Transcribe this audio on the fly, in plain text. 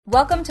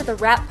Welcome to the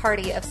Wrap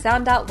Party of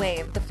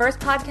Sound.Wave, the first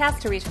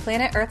podcast to reach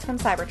planet Earth from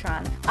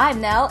Cybertron.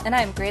 I'm Nell, and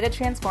I'm great at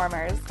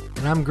Transformers.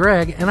 And I'm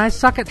Greg, and I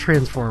suck at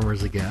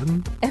Transformers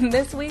again. And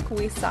this week,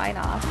 we sign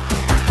off.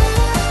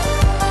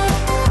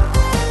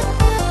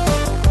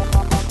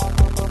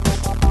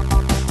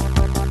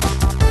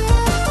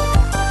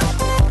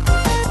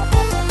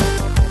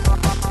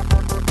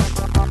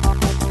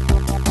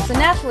 So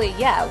naturally,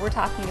 yeah, we're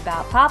talking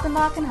about Pop and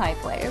Lock and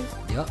Hypewave.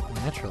 Yep,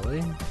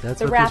 naturally. That's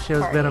The what Wrap this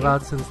show's Party. been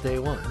about since day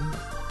one.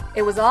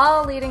 It was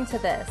all leading to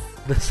this.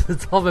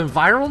 It's all been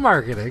viral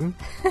marketing.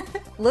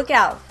 Look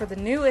out for the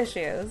new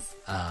issues.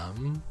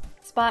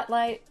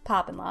 Spotlight,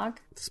 Pop and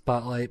Lock.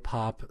 Spotlight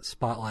Pop,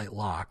 Spotlight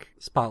Lock,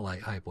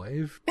 Spotlight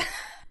Hypewave.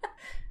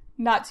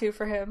 Not two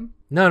for him.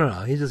 No,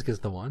 he just gets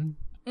the one.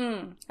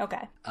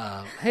 Okay.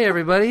 Hey,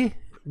 everybody.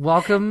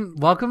 Welcome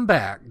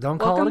back. Don't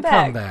call Welcome it a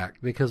back.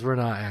 comeback, because we're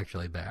not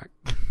actually back.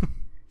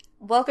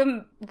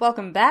 Welcome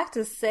back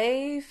to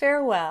Say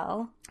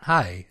Farewell.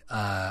 Hi,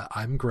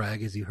 I'm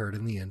Greg, as you heard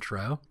in the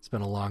intro. It's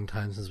been a long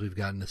time since we've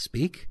gotten to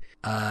speak.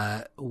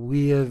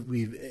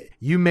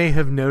 You may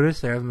have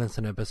noticed there haven't been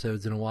some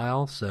episodes in a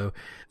while, so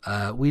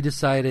we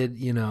decided,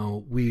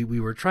 we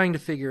were trying to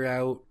figure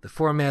out the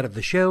format of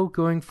the show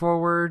going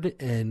forward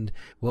and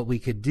what we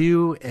could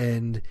do,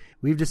 and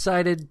we've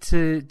decided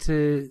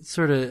to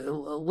sort of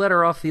let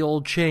her off the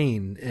old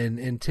chain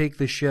and take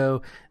the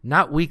show,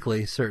 not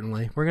weekly,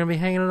 certainly. We're going to be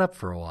hanging it up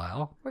for a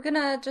while. We're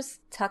gonna just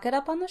tuck it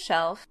up on the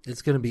shelf.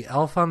 It's going to be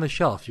Elf on the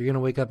Shelf. You're going to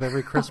wake up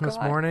every Christmas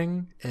God.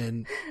 morning,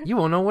 and you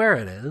won't know where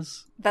it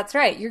is. That's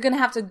right. You're gonna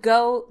have to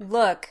go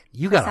look.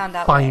 You for got Sound to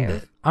Out find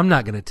Wave. it. I'm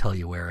not going to tell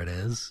you where it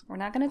is. We're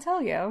not gonna tell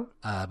you.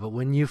 But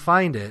when you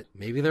find it,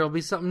 maybe there'll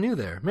be something new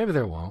there. Maybe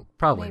there won't.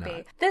 Probably Maybe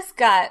not. this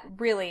got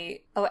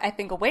really, I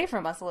think, away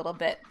from us a little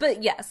bit.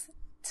 But yes,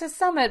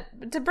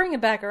 to bring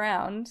it back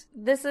around,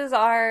 this is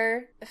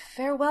our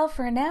farewell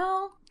for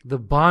now. The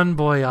Bon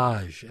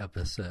Voyage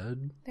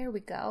episode. There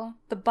we go.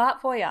 The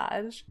Bot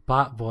Voyage.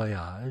 Bot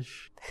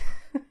Voyage.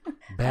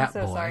 Bat I'm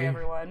so Boy. sorry,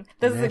 everyone.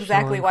 This National is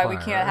exactly why we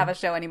Enquirer. can't have a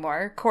show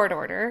anymore. Court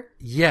order.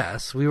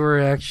 Yes, we were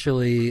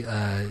actually,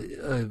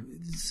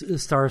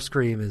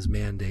 Starscream is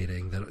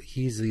mandating that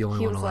he's the only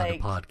He one was allowed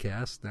like, to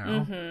podcast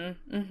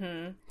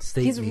now.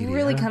 State He's media.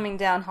 really coming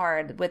down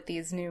hard with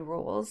these new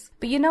rules.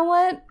 But you know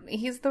what?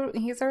 He's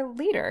our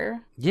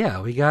leader.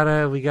 Yeah, we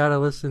gotta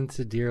listen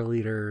to dear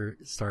leader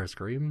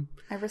Starscream.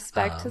 I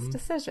respect his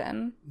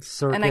decision.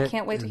 Circuit And I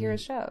can't wait to and hear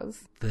his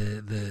shows.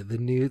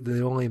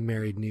 The only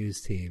married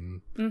news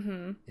team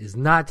is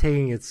not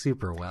taking it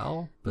super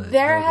well, but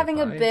They're they'll get having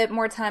a by. bit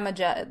more time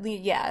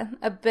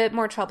a bit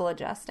more trouble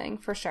adjusting,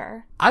 for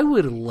sure. I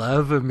would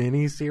love a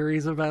mini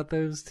series about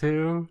those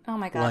two. Oh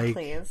my god, Like,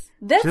 please.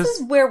 This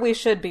just- is where we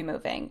should be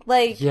moving.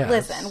 Like, Yes.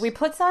 listen, we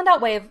put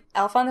Sound.Wave,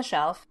 Elf on the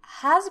Shelf.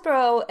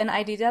 Hasbro and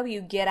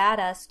IDW get at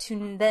us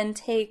to then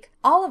take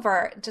all of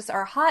our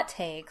hot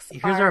takes.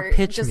 Here's our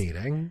pitch just,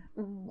 meeting.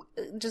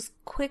 Just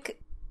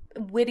quick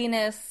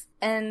wittiness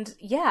and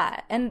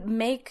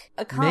make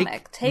a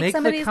comic. Take make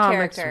some the of these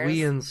comics characters.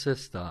 we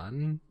insist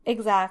on.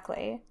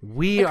 Exactly.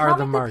 We are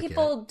the comic market. that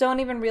people don't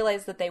even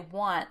realize that they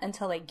want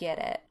until they get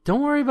it.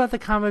 Don't worry about the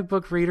comic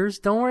book readers.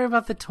 Don't worry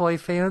about the toy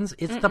fans.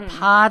 It's the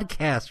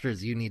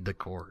podcasters you need to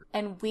court.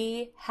 And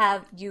we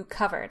have you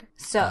covered.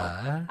 So,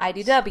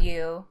 IDW,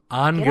 get at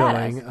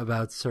Ongoing us.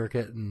 about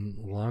Circuit and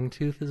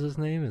Longtooth is his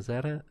name. Is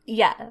that it?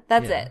 Yeah,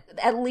 that's Yeah. it.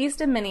 At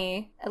least a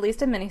mini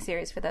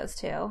series for those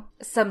two.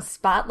 Some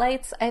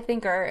spotlights, I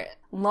think, are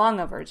long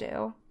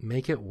overdue.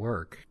 Make it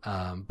work.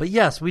 But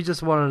yes, we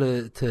just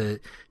wanted to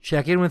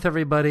check in with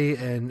everybody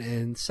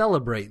and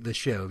celebrate the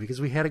show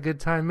because we had a good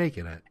time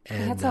making it.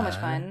 And, We had so much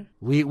fun.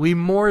 We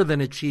more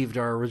than achieved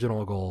our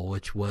original goal,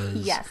 which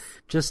was Yes.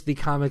 just the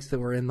comics that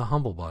were in the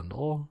Humble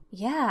Bundle.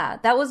 Yeah,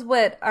 that was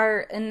what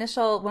our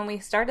initial, when we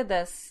started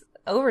this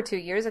over 2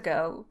 years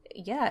ago.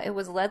 Yeah, it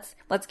was let's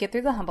get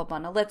through the Humble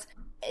Bundle. Let's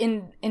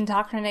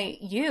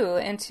indoctrinate you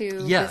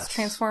into Yes. this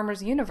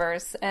Transformers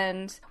universe.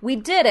 And we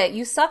did it.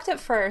 You sucked at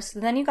first,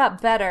 then you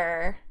got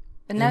better.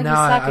 And now, and you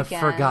now suck I've again.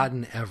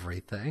 forgotten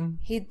everything.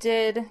 He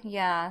did,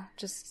 yeah,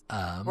 just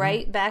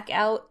right back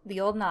out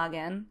the old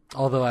noggin.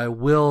 Although I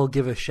will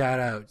give a shout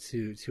out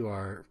to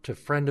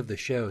friend of the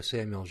show,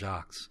 Samuel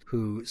Jacques,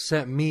 who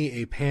sent me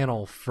a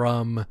panel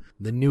from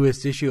the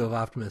newest issue of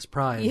Optimus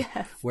Prime,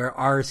 Yes. where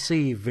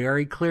RC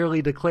very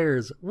clearly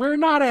declares we're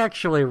not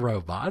actually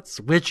robots,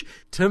 which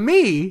to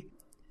me,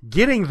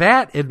 getting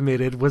that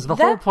admitted was the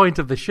whole point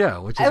of the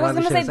show, which is why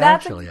the show's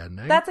actually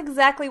ending. That's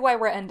exactly why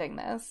we're ending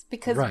this,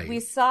 because Right.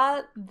 we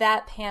saw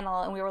that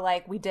panel and we were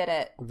like, we did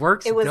it.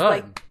 Work's It was done.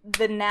 like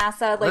the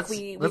NASA, like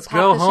we let's popped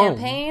go the home.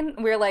 champagne.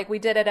 We were like, we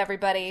did it,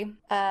 everybody.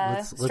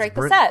 Let's Strike the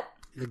bring- set.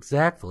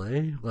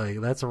 Exactly. Like,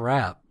 that's a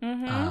wrap.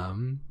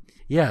 Mm-hmm.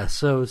 Yeah,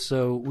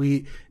 so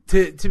we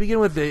to begin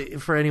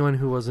with, for anyone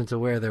who wasn't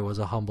aware, there was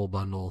a Humble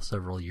Bundle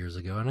several years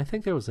ago, and I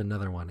think there was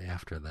another one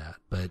after that.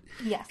 But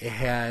Yes. it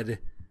had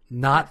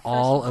not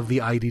all of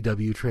the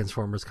IDW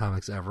Transformers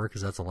comics ever,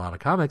 because that's a lot of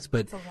comics,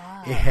 but a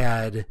lot. it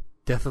had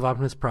Death of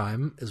Optimus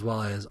Prime, as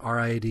well as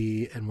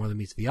RID and More Than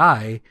Meets the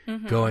Eye,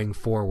 going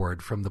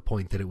forward from the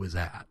point that it was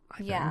at. I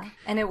think.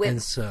 And it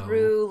went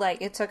through,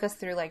 like, it took us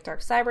through, like,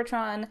 Dark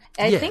Cybertron.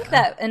 I think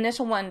that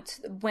initial one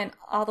went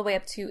all the way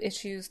up to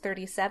issues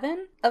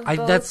 37 of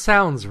both. That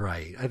sounds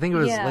right. I think it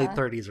was late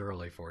 30s,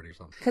 early 40s or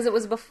something. Because it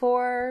was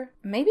before,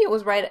 maybe it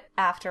was right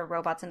after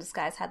Robots in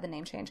Disguise had the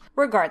name change.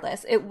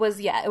 Regardless, it was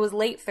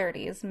late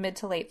 30s, mid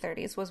to late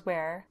 30s was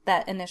where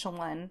that initial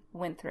one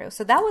went through.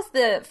 So that was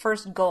the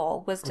first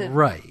goal, was to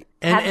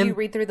have you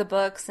read through the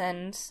books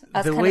and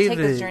us kind of take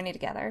this journey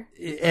together.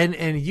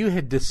 And you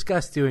had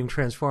discussed doing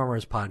Transformers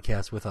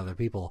podcasts with other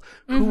people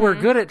who were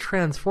good at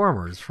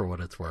Transformers, for what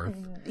it's worth.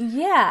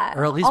 Yeah.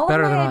 Or at least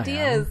better than I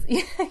am.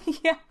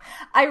 Yeah.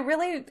 I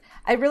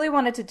really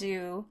wanted to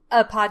do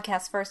a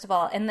podcast, first of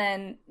all. And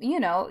then,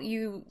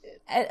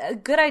 a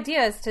good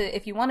idea is to,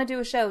 if you want to do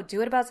a show,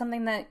 do it about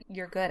something that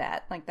you're good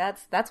at. Like,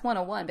 that's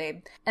 101,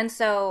 babe. And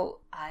so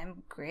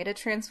I'm great at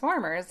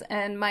Transformers.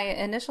 And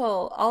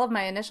all of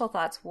my initial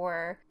thoughts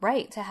were,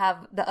 to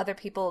have the other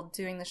people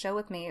doing the show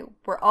with me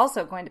were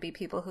also going to be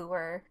people who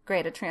were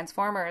great at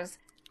Transformers.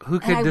 Who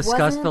could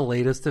discuss the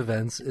latest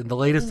events, the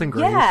latest and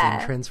greatest in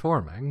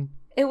transforming.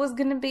 It was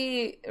going to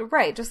be,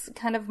 just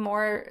kind of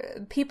more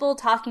people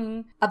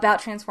talking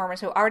about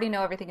Transformers who already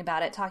know everything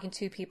about it, talking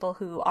to people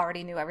who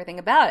already knew everything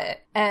about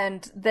it.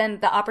 And then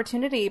the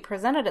opportunity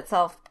presented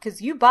itself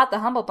because you bought the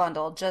Humble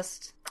Bundle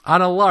just...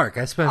 on a lark.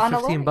 I spent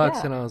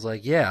 $15 and I was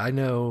like, I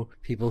know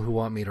people who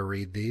want me to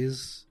read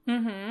these.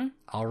 Mm-hmm.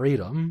 I'll read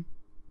them.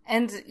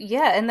 And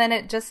and then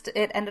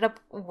it ended up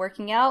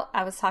working out.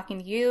 I was talking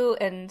to you,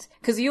 and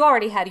because you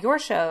already had your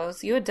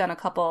shows, you had done a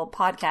couple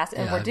podcasts,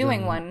 and we're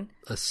doing one.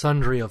 A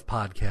sundry of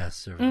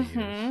podcasts over the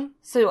years.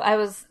 So I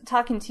was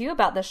talking to you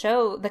about the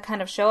show, the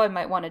kind of show I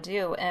might want to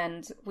do,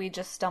 and we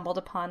just stumbled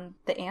upon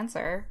the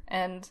answer,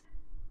 and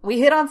we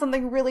hit on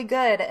something really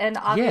good, and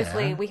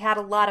obviously we had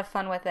a lot of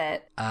fun with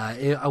it.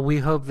 We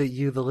hope that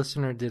you, the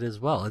listener, did as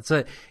well.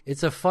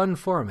 It's a fun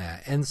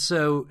format. And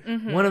so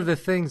one of the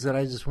things that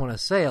I just want to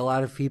say, a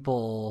lot of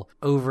people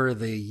over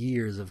the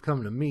years have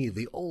come to me,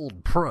 the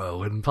old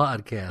pro in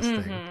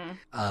podcasting.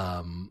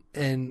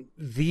 And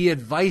the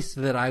advice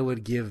that I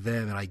would give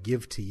them, and I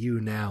give to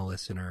you now,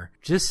 listener,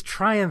 just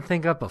try and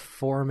think up a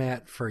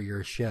format for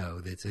your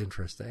show that's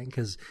interesting.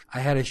 Because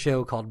I had a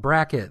show called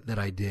Bracket that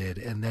I did,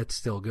 and that's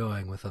still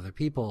going with other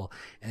people.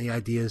 And the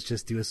idea is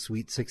just do a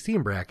Sweet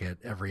 16 bracket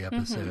every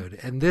episode.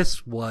 And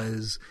this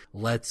was,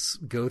 let's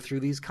go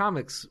through these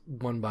comics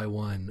one by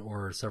one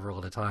or several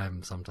at a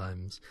time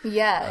sometimes.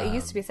 Yeah, it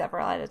used to be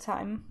several at a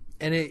time.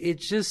 And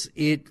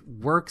it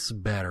works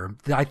better.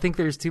 I think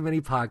there's too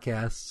many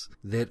podcasts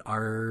that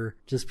are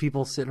just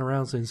people sitting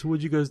around saying, so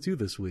what'd you guys do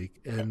this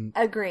week? And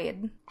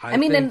agreed. I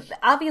mean, and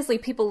obviously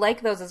people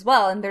like those as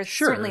well. And there's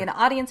certainly an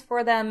audience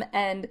for them.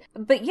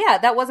 But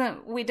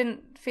we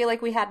didn't feel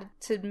like we had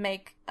to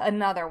make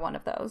another one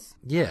of those.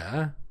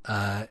 Yeah.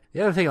 The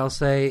other thing I'll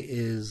say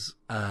is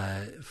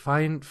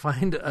find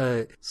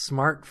a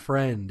smart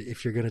friend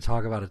if you're going to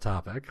talk about a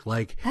topic.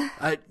 Like,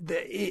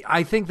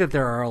 I think that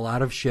there are a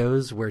lot of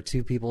shows where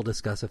two people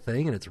discuss a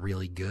thing and it's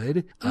really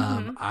good.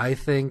 I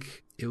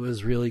think it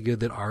was really good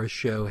that our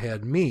show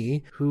had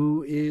me,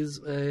 who is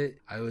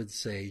I would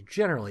say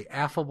generally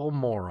affable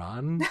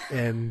moron,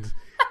 and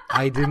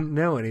I didn't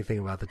know anything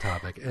about the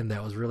topic, and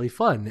that was really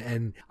fun.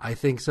 And I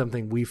think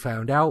something we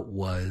found out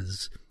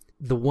was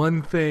the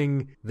one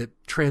thing that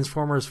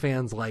Transformers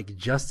fans like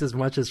just as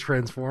much as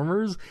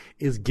Transformers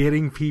is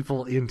getting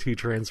people into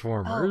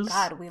Transformers. Oh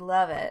God, we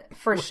love it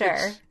for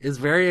sure. It's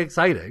very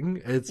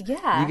exciting.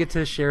 You get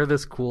to share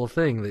this cool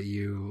thing that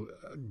you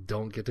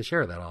don't get to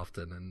share that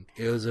often, and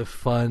it was a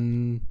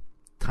fun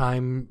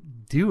time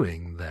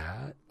doing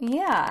that.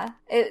 Yeah,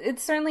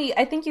 it's certainly.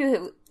 I think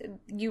you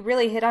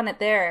really hit on it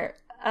there,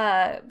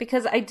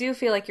 because I do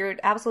feel like you're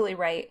absolutely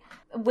right.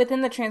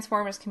 Within the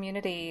Transformers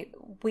community,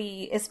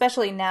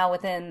 especially now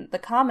within the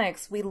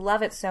comics, we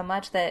love it so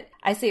much that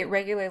I see it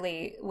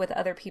regularly with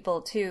other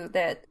people too,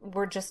 that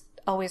we're just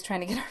always trying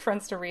to get our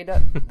friends to read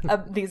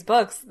these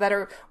books that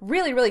are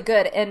really, really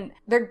good. And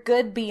they're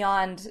good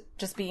beyond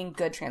just being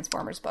good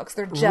Transformers books.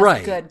 They're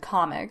just good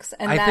comics.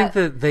 And I think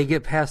that they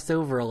get passed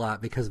over a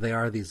lot because they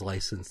are these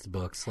licensed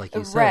books, like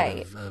you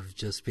said, of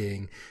just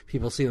being,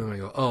 people see them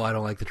and go, oh, I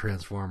don't like the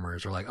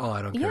Transformers, or like, oh,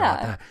 I don't care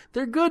about that.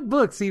 They're good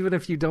books even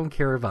if you don't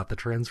care about the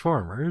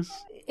Transformers.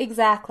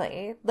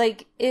 Exactly.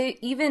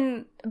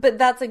 But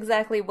that's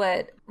exactly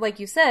what, like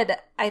you said,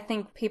 I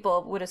think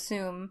people would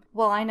assume,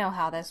 well, I know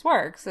how this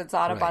works. It's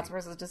Autobots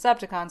versus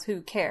Decepticons.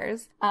 Who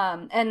cares?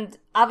 And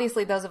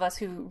obviously those of us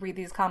who read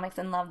these comics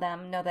and love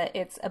them know that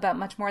it's about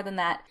much more than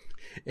that.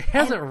 It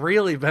hasn't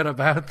really been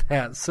about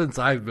that since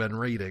I've been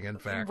reading, in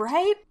fact.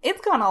 Right?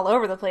 It's gone all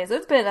over the place.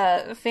 It's been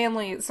a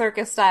family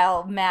circus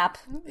style map.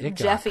 It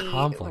Jeffy got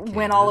complicated.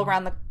 went all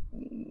around the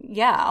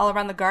yeah, all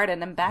around the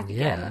garden and back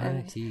again. Yeah,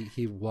 And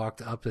he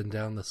walked up and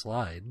down the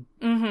slide.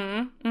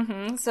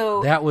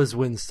 So that was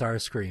when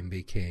Starscream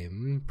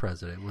became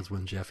president, was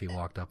when Jeffy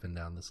walked up and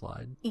down the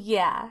slide.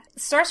 yeah,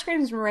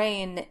 Starscream's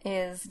reign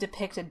is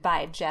depicted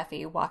by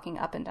Jeffy walking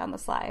up and down the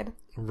slide.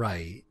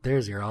 Right.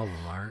 There's your album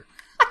art.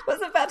 I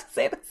was about to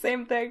say the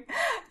same thing.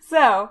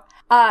 So,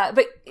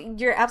 but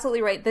you're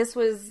absolutely right. This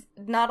was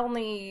not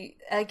only,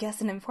 I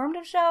guess, an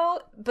informative show,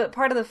 but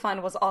part of the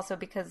fun was also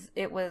because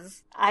it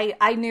was,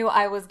 I knew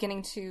I was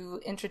getting to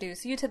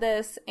introduce you to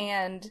this,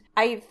 and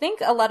I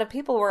think a lot of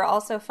people were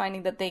also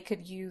finding that they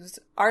could use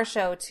our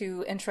show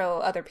to intro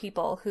other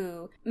people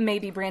who may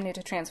be brand new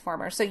to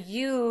Transformers. So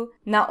you,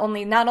 not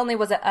only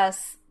was it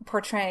us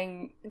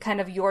portraying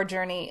kind of your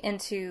journey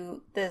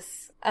into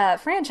this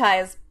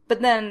franchise,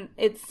 but then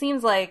it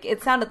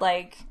sounded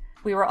like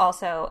we were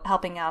also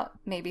helping out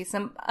maybe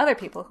some other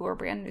people who were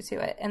brand new to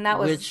it. And that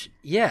was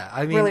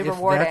really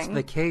rewarding. If that's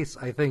the case,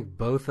 I think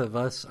both of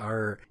us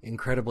are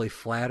incredibly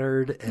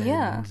flattered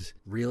and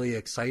really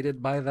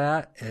excited by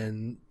that,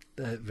 and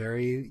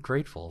very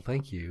grateful.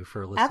 Thank you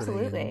for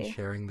listening and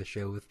sharing the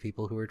show with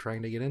people who are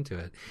trying to get into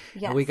it.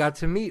 Yes. And we got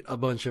to meet a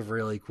bunch of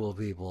really cool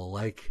people.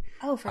 Like,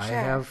 oh, for I sure.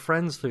 have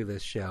friends through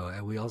this show,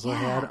 and we also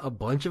had a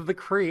bunch of the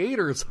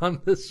creators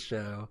on this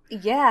show.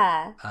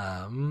 Yeah.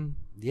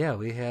 Yeah,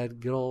 we had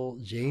good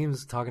old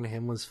James. Talking to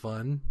him was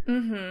fun.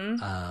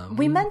 Mm-hmm.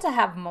 We meant to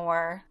have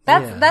more.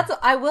 That's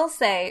I will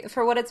say,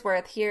 for what it's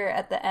worth, here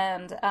at the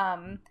end,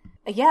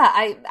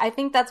 I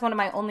think that's one of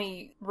my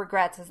only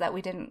regrets, is that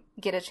we didn't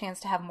get a chance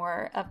to have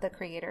more of the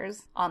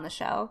creators on the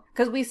show,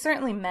 because we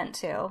certainly meant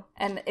to,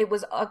 and it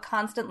was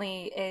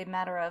constantly a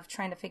matter of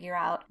trying to figure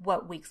out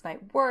what weeks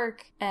might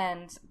work,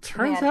 and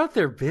turns out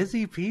they're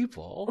busy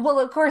people. Well,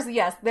 of course,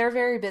 yes, they're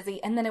very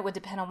busy, and then it would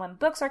depend on when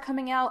books are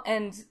coming out,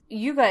 and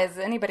you guys,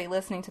 anybody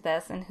listening to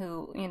this and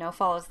who,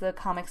 follows the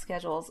comic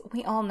schedules,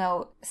 we all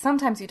know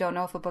sometimes you don't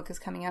know if a book is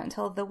coming out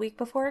until the week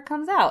before it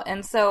comes out,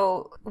 and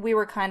so we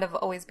were kind of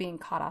always being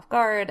caught off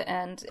guard,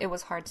 and it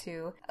was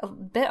a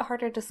bit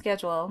harder to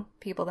schedule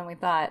people than we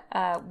thought.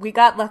 We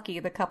got lucky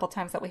the couple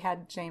times that we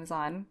had James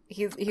on.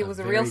 He was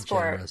a real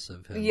sport. Generous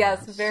of him,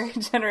 yes, very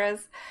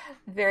generous,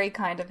 very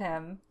kind of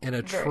him, and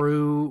a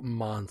true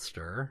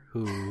monster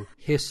who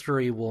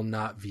history will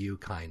not view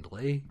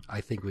kindly. I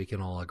think we can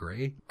all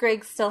agree.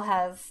 Greg still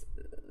has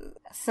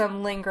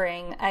some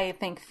lingering, I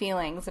think,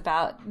 feelings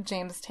about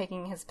James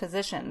taking his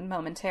position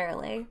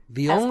momentarily.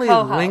 The only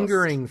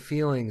lingering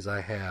feelings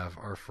I have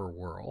are for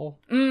Whirl.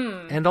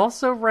 And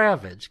also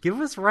Ravage. Give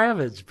us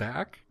Ravage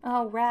back.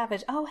 Oh,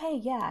 Ravage. Oh, hey,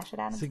 yeah, I should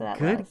add him to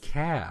that list. He's a good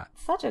cat.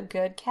 Such a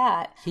good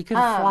cat. He could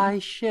fly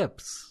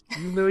ships,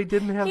 even though he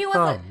didn't have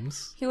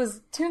thumbs. He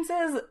was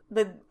Toonses,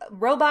 the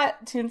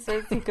robot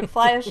Toonses. He could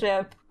fly a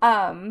ship.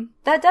 I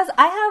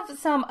have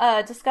some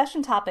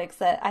discussion topics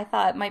that I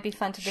thought might be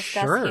fun to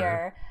discuss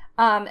here.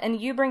 And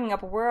you bringing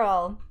up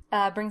Whirl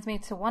brings me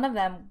to one of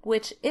them,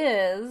 which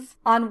is,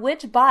 on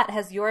which bot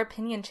has your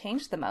opinion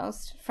changed the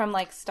most from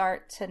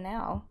start to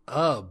now?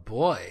 Oh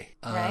boy.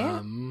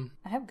 Right?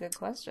 I have good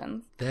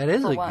questions. That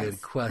is a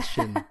good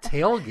question.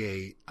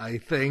 Tailgate, I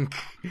think.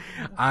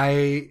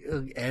 I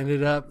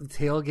ended up,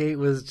 Tailgate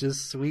was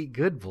just sweet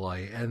good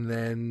boy. And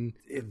then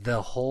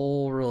the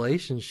whole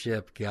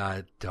relationship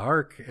got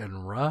dark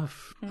and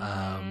rough.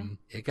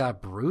 It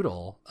got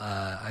brutal.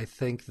 I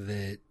think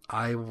that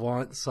I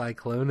want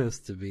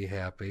Cyclonus to be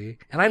happy.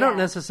 And I don't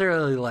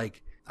necessarily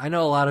I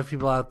know a lot of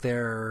people out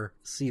there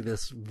see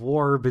this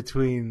war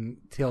between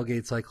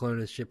Tailgate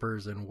Cyclonus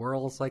shippers and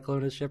Whirl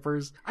Cyclonus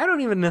shippers. I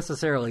don't even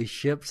necessarily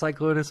ship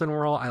Cyclonus and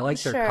Whirl. I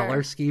like their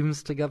color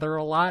schemes together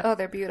a lot. Oh,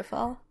 they're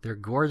beautiful. They're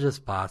gorgeous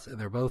bots, and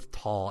they're both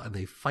tall, and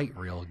they fight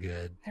real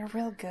good. They're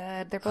real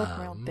good. They're both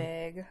real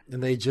big.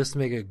 And they just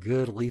make a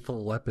good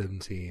Lethal Weapon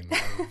team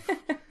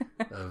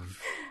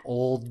of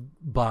old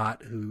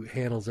bot who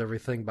handles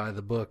everything by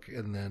the book,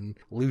 and then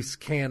loose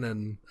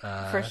cannon.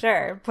 For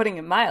sure, putting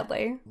it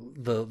mildly.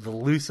 The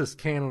loosest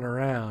cannon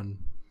around,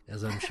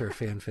 as I'm sure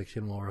fan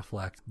fiction will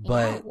reflect.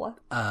 But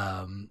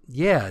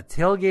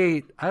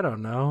Tailgate, I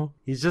don't know.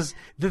 He's just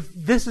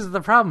this is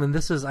the problem, and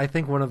this is, I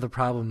think, one of the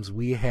problems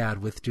we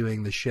had with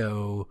doing the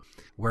show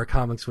where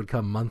comics would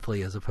come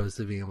monthly as opposed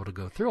to being able to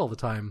go through all the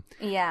time.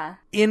 Yeah.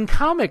 In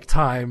comic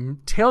time,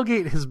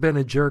 Tailgate has been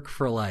a jerk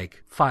for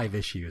 5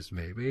 issues,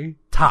 maybe.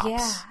 Tops.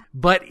 Yeah.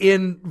 But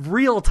in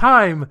real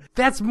time,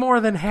 that's more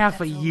than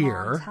half a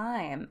year. Long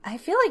time. I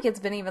feel like it's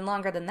been even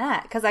longer than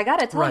that, because I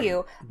gotta tell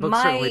you,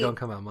 books certainly don't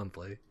come out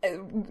monthly.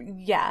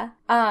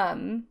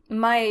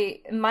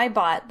 My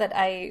bot that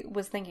I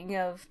was thinking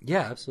of.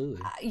 Yeah,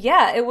 absolutely.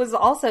 It was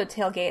also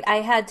Tailgate.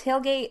 I had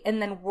Tailgate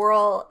and then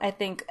Whirl, I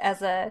think,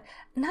 as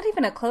not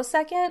even a close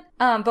second.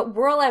 But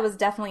Whirl, I was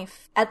definitely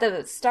at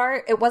the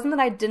start. It wasn't that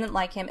I didn't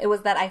like him; it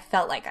was that I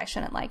felt like I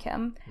shouldn't like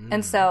him,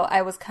 and so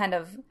I was kind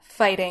of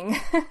fighting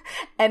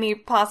any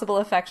possible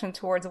affection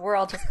towards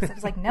Whirl, just because I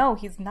was like, no,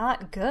 he's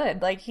not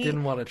good. Like, he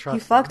didn't want to trust he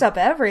fucked up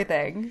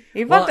everything.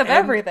 He fucked up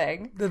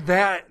everything.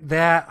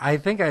 That I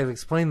think I've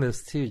explained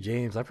this to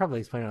James. I probably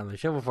explained it on the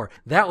show before.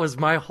 That was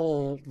my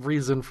whole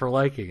reason for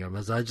liking him,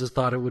 is I just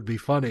thought it would be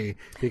funny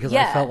because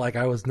I felt like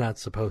I was not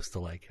supposed to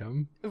like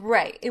him.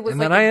 Right. It was and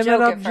like then I ended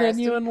joke up at first.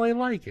 genuinely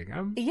liking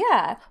him.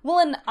 Yeah. Well,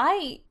 and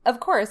of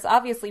course,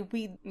 obviously,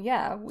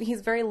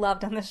 he's very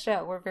loved on the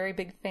show. We're very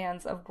big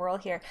fans of Whirl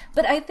here.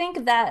 But I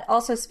think that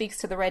also speaks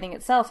to the writing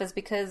itself, is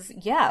because,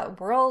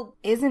 Whirl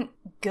isn't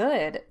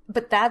good,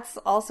 but that's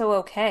also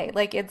okay.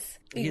 Like,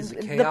 he's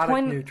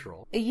chaotic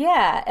neutral.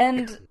 Yeah,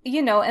 and,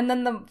 and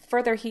then the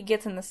further he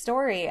gets in the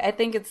story, I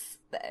think it's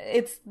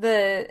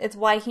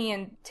why he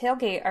and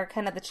Tailgate are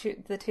kind of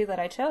the two that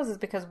I chose, is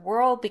because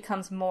Whirl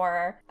becomes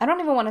more, I don't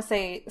even want to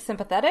say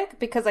sympathetic,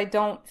 because I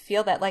don't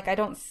feel that, like, I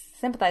don't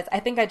sympathize. I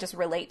think I just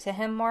relate to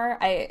him more.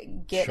 I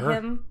get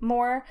him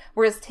more.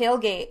 Whereas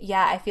Tailgate,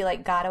 I feel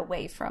like got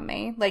away from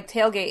me. Like,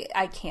 Tailgate,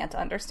 I can't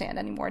understand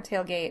anymore.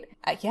 Tailgate,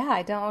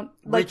 I don't.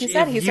 Like Which, you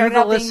said, if he started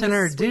out being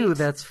listener sweet. do,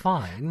 that's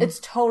fine.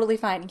 It's totally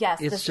fine. Yes,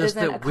 it's this just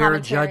isn't that a we're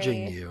commentary.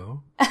 judging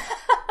you.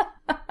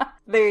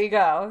 There you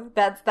go.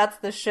 That's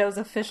the show's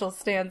official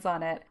stance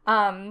on it. But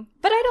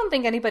I don't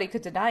think anybody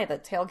could deny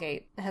that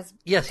Tailgate has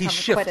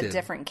become quite a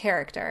different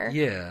character.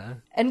 Yeah.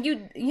 And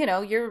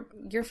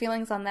your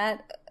feelings on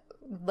that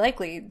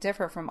likely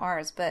differ from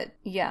ours, but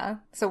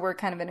so we're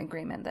kind of in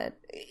agreement that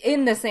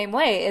in the same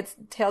way it's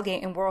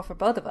Tailgate and Whirl for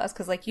both of us,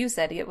 because like you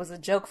said, it was a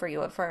joke for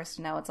you at first.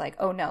 Now it's like,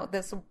 oh no,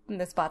 this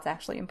spot's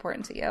actually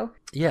important to you.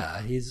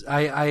 Yeah,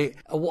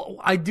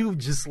 I do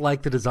just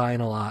like the design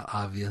a lot,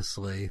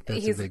 obviously.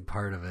 That's a big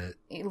part of it.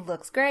 It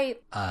looks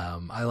great.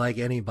 I like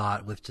any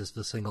bot with just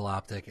a single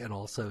optic, and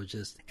also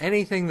just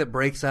anything that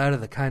breaks out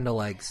of the kind of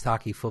like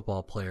stocky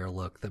football player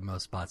look that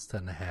most bots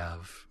tend to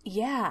have.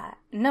 Yeah.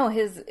 No,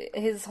 his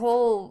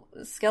whole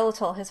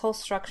skeletal, his whole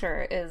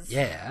structure is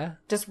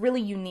just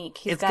really unique.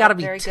 It's got to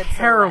be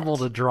terrible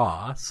to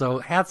draw. So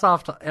hats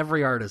off to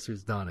every artist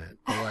who's done it.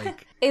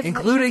 Like,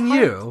 including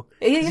you.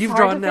 You've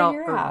drawn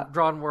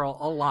Whirl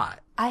a lot.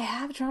 I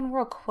have drawn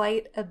Whirl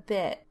quite a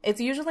bit.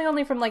 It's usually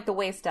only from like the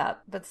waist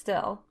up, but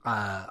still.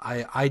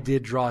 I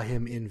did draw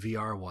him in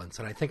VR once,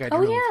 and I think I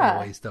drew him from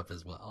the waist up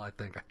as well. I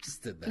think I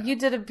just did that. You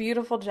did a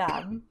beautiful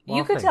job. Well,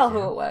 you could tell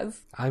who it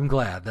was. I'm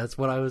glad. That's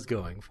what I was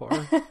going for.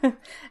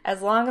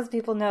 As long as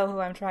people know who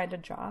I'm trying to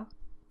draw.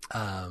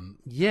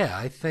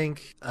 I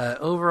think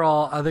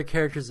overall other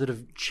characters that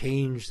have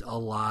changed a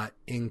lot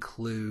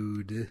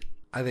include,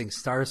 I think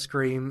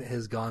Starscream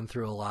has gone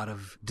through a lot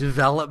of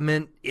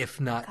development, if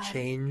not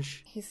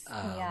change. He's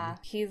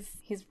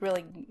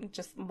really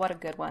just, what a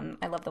good one.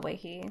 I love the way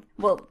he's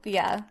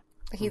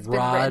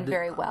been written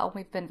very well.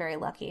 We've been very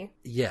lucky.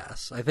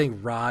 Yes. I think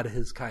Rod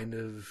has kind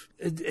of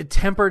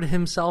tempered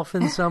himself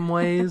in some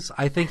ways.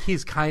 I think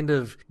he's kind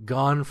of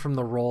gone from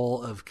the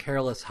role of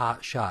careless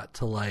hotshot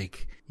to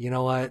like, you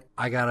know what?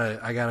 I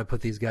gotta put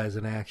these guys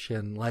in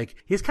action. Like,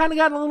 he's kind of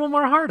gotten a little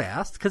more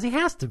hard-assed, because he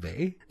has to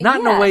be.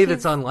 Not in a way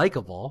that's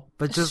unlikable,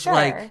 but just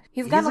like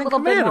he's gotten a little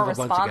bit more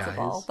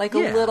responsible, like a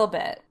little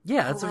bit.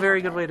 Yeah, that's a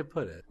very good way to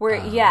put it. Where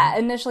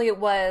initially it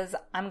was,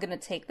 I'm gonna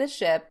take this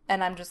ship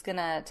and I'm just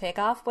gonna take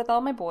off with all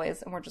my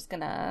boys, and we're just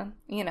gonna,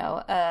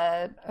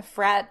 a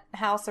frat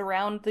house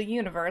around the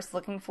universe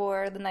looking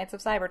for the Knights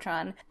of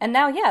Cybertron. And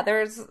now,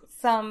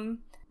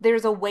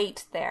 there's a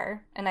weight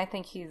there, and I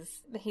think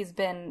he's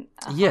been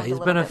he's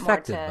been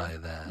affected by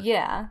that.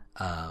 Yeah.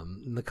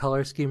 The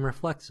color scheme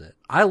reflects it.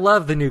 I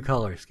love the new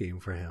color scheme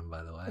for him,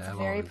 by the way. It's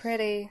very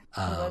pretty.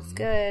 It looks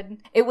good.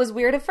 It was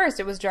weird at first.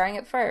 It was jarring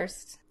at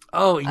first.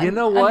 Oh, you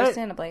know what?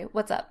 Understandably.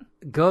 What's up?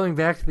 Going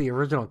back to the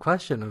original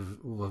question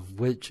of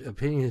which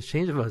opinion has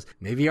changed the most,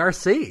 maybe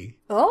RC.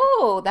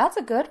 Oh, that's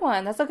a good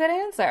one. That's a good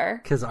answer.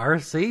 Because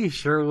RC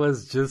sure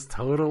was just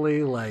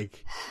totally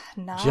like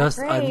just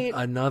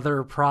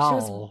another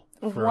prowl.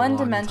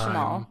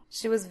 One-dimensional.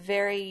 She was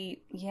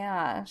very,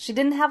 she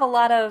didn't have a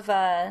lot of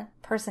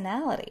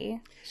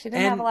personality. She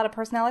didn't have a lot of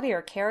personality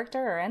or character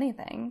or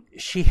anything.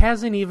 She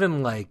hasn't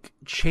even, like,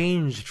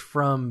 changed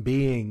from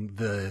being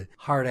the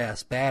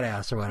hard-ass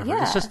badass or whatever.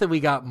 Yeah. It's just that we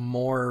got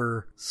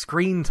more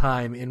screen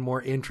time in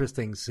more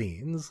interesting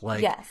scenes.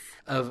 Like,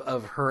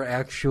 of her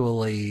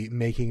actually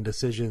making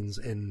decisions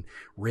and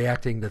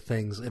reacting to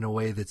things in a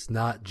way that's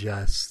not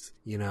just,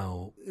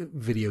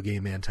 video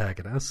game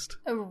antagonist.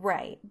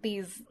 Right.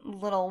 These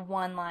little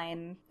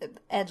one-line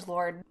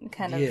edgelord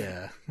kind of...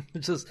 Yeah.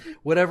 Just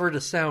whatever to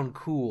sound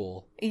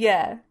cool.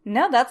 Yeah.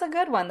 No, that's a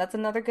good one. That's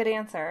another good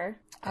answer.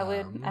 I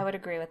would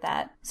agree with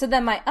that. So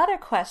then my other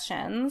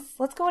questions,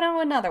 let's go on to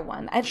another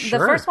one. Sure.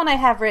 The first one I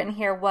have written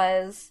here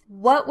was,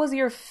 what was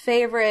your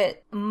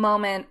favorite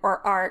moment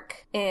or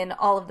arc in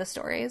all of the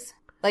stories?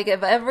 Like,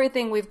 of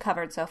everything we've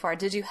covered so far,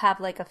 did you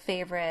have, like, a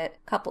favorite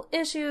couple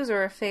issues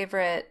or a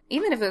favorite,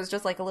 even if it was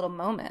just, like, a little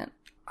moment?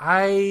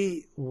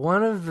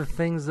 One of the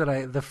things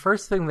the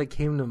first thing that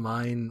came to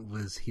mind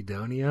was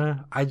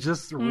Hedonia. I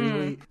just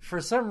really,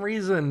 for some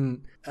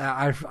reason,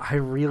 I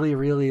really,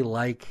 really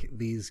like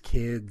these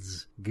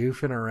kids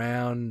goofing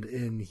around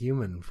in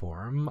human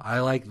form. I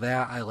like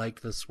that. I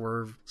like the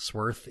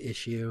Swerth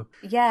issue.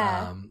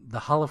 Yeah. The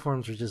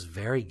holoforms are just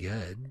very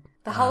good.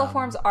 The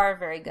holoforms are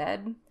very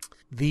good.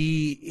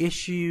 The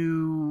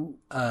issue,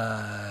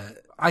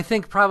 I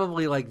think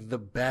probably like the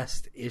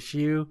best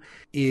issue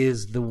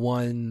is the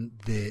one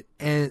that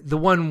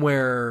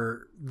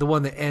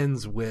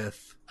ends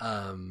with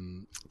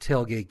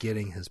Tailgate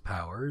getting his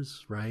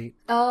powers, right?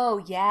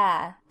 Oh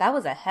yeah, that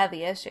was a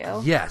heavy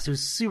issue. Yes, it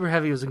was super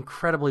heavy. It was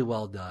incredibly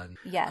well done.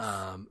 Yes,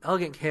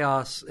 Elegant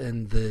Chaos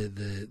and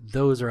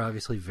those are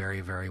obviously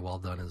very, very well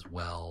done as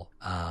well.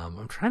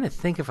 I'm trying to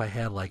think if I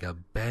had like a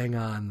bang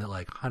on the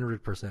like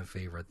 100%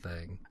 favorite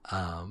thing.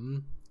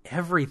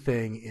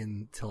 Everything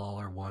in Till All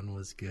Are One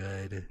was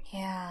good.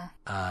 Yeah.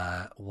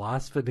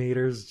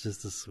 Waspinator's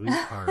just a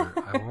sweetheart.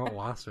 I want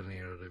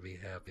Waspinator to be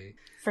happy.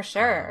 For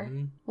sure.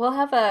 We'll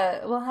have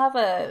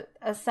a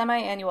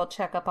semi-annual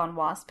checkup on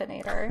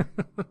Waspinator.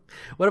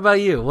 What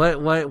about you?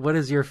 What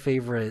is your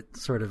favorite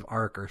sort of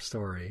arc or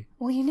story?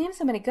 Well, you named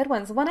so many good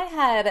ones. One I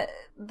had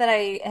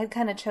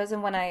kind of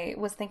chosen when I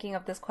was thinking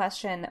of this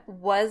question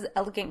was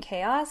Elegant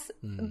Chaos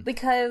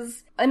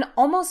because, and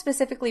almost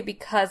specifically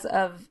because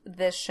of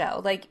this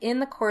show. Like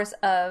in the course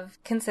of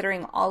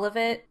considering all of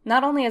it,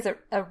 not only as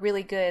a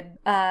really good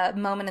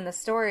moment in the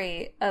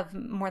story of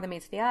More Than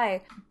Meets the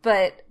Eye,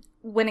 but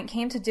when it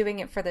came to doing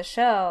it for the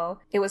show,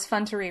 it was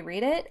fun to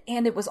reread it,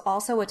 and it was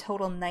also a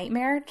total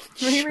nightmare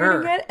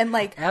rereading it. And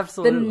like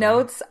Absolutely. The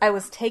notes I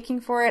was taking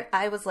for it,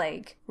 I was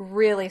like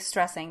really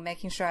stressing,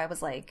 making sure I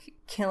was like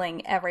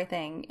killing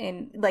everything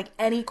in like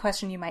any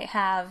question you might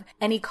have,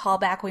 any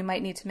callback we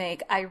might need to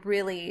make. I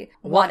really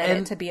wanted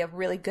it to be a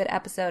really good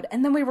episode.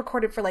 And then we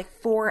recorded for like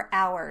 4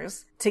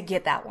 hours to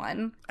get that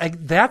one.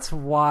 That's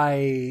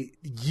why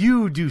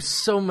you do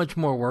so much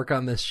more work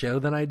on this show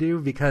than I do,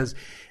 because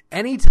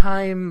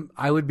anytime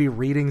I would be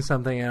reading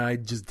something and I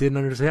just didn't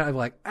understand, I'd be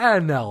like,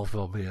 now I'll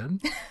fill me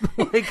in.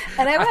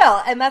 And I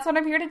will. And that's what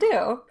I'm here to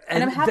do.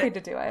 And I'm happy to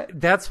do it.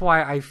 That's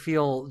why I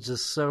feel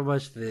just so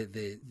much that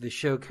the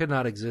show could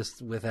not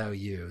exist without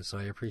you. So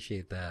I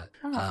appreciate that.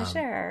 Oh, for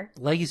sure.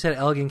 Like you said,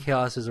 Elegant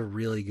Chaos is a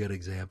really good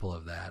example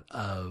of that.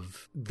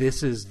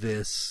 This is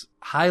this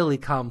highly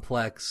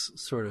complex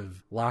sort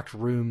of locked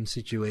room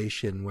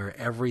situation where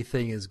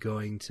everything is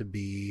going to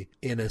be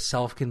in a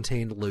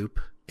self-contained loop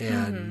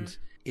and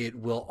it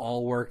will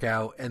all work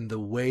out, and the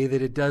way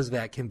that it does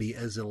that can be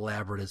as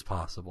elaborate as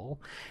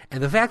possible.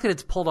 And the fact that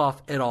it's pulled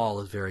off at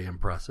all is very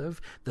impressive.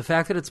 The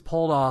fact that it's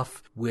pulled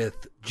off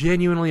with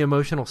genuinely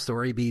emotional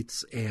story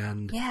beats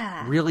and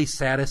really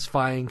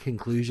satisfying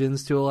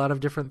conclusions to a lot of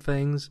different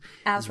things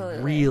is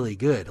really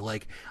good.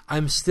 Like,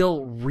 I'm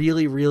still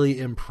really, really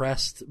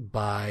impressed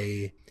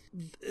by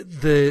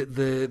the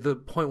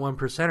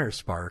 0.1%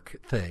 spark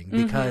thing,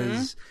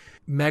 because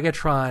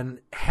Megatron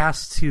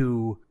has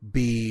to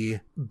be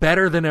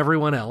better than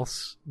everyone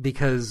else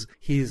because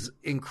he's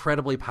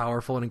incredibly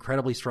powerful and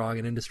incredibly strong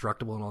and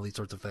indestructible and all these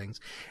sorts of things.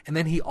 And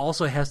then he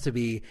also has to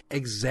be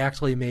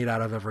exactly made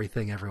out of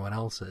everything everyone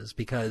else is,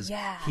 because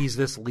he's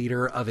this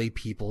leader of a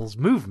people's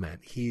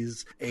movement.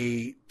 He's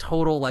a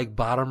total like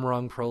bottom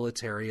rung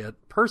proletariat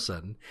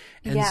person.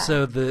 And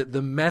so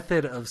the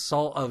method of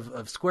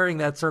squaring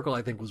that circle,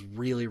 I think, was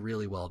really,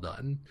 really well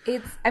done.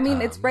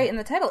 It's right in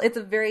the title. It's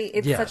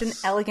such an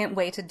elegant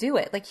way to do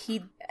it. Like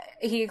he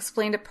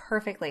explained it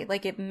perfectly.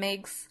 Like it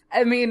makes,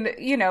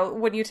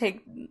 when you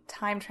take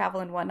time travel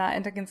and whatnot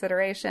into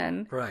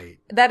consideration, right?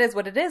 That is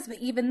what it is. But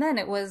even then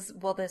it was,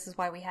 well, this is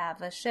why we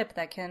have a ship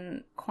that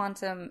can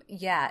quantum.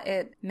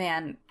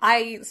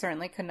 I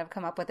certainly couldn't have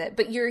come up with it,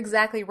 but you're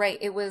exactly right.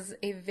 It was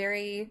a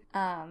very,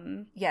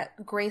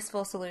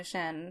 graceful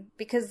solution,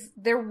 because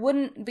there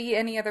wouldn't be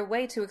any other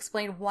way to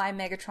explain why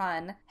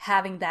Megatron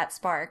having that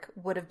spark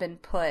would have been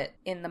put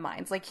in the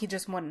mines. Like he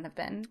just wouldn't have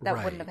been.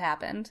 That wouldn't have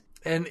happened.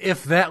 And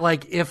if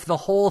the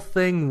whole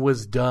thing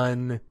was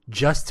done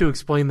just to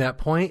explain that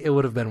point, it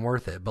would have been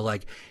worth it. But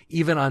like,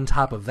 even on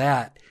top of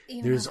that,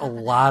 there's a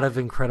lot of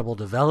incredible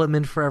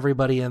development for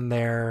everybody in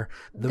there.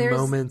 There's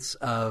moments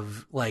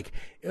of like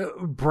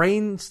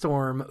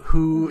Brainstorm,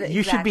 who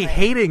you should be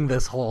hating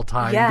this whole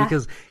time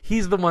because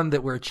he's the one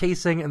that we're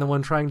chasing and the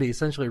one trying to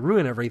essentially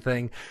ruin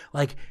everything,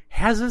 like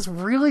has this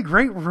really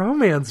great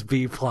romance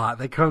B plot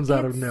that comes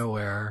out of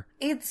nowhere.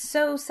 It's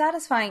so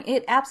satisfying.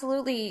 It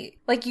absolutely,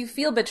 like, you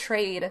feel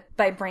betrayed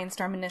by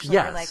Brainstorm initially.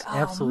 Yes, You're like, oh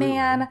absolutely.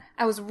 Man,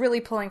 I was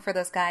really pulling for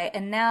this guy,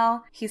 and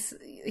now he's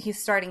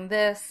starting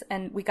this,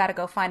 and we gotta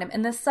go find him.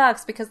 And this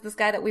sucks because this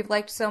guy that we've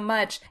liked so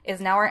much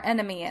is now our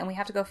enemy, and we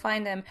have to go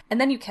find him.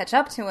 And then you catch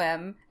up to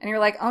him, him, and you're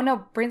like, oh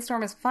no,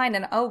 Brainstorm is fine,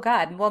 and oh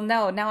god, well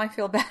no, now I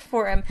feel bad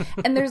for him.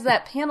 And there's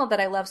that panel that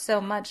I love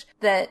so much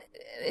that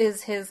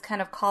is his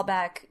kind of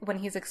callback when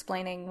he's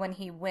explaining when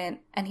he went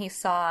and he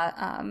saw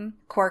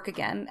Quark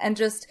again. And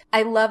just,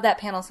 I love that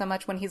panel so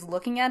much when he's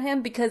looking at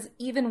him, because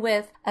even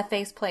with a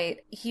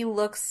faceplate, he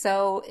looks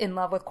so in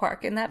love with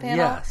Quark in that panel.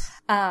 Yes,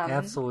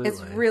 absolutely.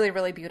 It's really,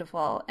 really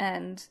beautiful.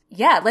 And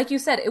yeah, like you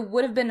said, it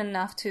would have been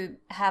enough to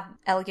have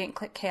Elegant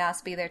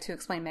Chaos be there to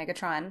explain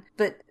Megatron,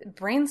 but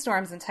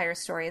Brainstorm's entire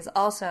story is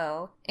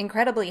also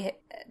incredibly,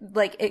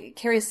 like, it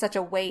carries such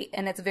a weight,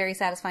 and it's very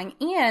satisfying,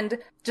 and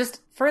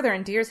just further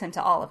endears him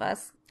to all of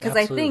us. Because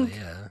I think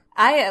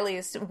I at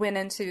least went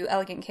into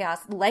Elegant Chaos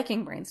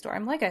liking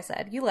Brainstorm. Like I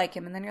said, you like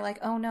him, and then you're like,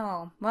 oh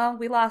no, well,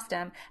 we lost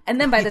him. And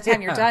then by the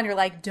time you're done, you're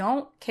like,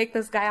 don't kick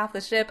this guy off the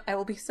ship. I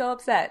will be so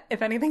upset.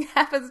 If anything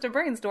happens to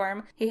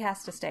Brainstorm, he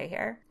has to stay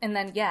here. And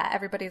then, yeah,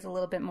 everybody's you're a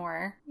little bit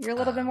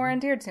more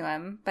endeared to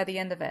him by the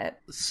end of it.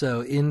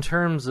 So in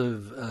terms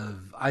of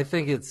I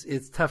think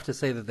it's tough to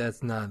say that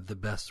that's not the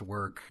best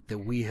work that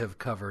we have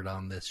covered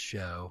on this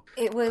show.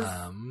 It was,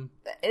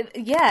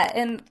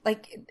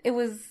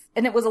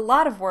 and it was a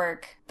lot of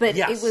work, but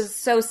yes. It was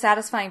so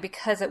satisfying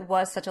because it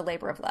was such a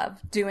labor of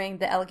love. Doing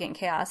the Elegant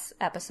Chaos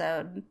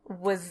episode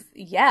was,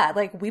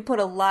 we put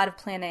a lot of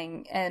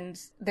planning, and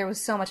there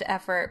was so much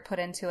effort put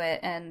into it,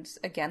 and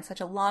again,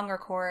 such a long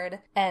record,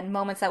 and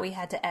moments that we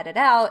had to edit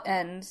out,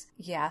 and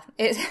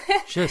it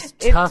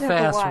just it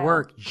tough-ass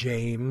work,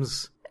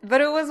 James. But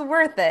it was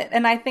worth it.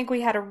 And I think we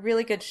had a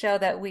really good show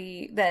that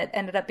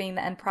ended up being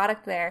the end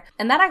product there.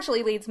 And that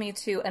actually leads me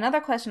to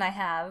another question I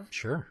have.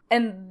 Sure.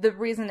 And the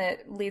reason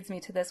it leads me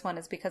to this one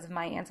is because of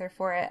my answer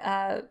for it.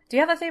 Do you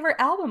have a favorite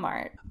album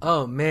art?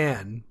 Oh,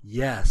 man.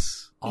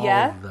 Yes. All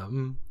of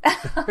them.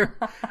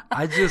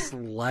 I just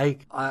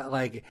like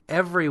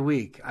every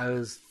week I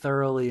was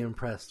thoroughly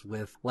impressed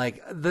with,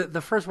 like,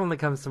 the first one that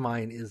comes to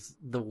mind is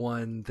the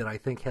one that I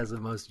think has the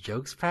most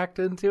jokes packed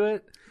into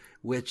it,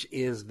 which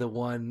is the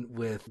one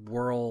with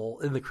Whirl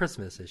in the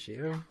Christmas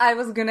issue. I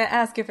was going to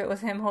ask if it was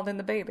him holding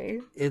the baby.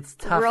 It's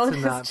tough to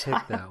not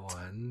pick that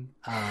one.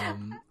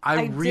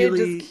 I did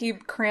just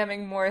keep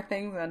cramming more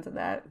things into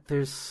that.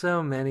 There's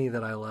so many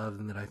that I love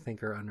and that I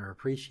think are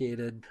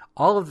underappreciated.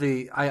 All of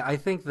I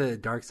think the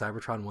Dark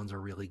Cybertron ones are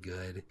really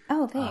good.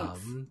 Oh, thanks.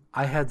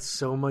 I had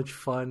so much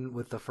fun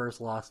with the first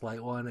Lost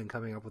Light one and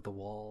coming up with the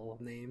wall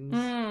names.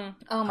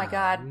 Oh my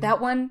god, that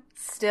one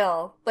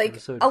still,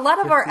 like, a lot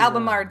of our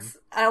album arts,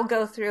 I'll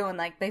go through and,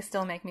 like, they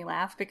still make me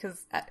laugh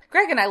because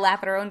Greg and I laugh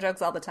at our own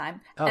jokes all the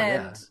time. Oh,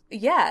 and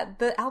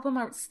the album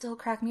art still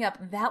crack me up.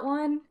 That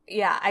one,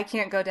 I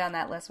can't go down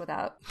that list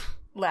without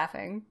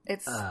laughing.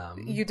 It's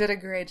you did a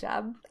great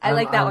job. I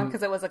like that one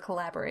because it was a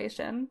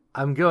collaboration.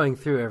 I'm going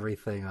through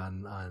everything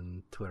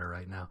on Twitter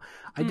right now.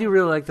 I do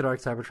really like the Dark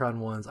Cybertron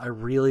ones. I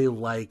really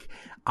like.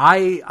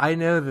 I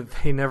know that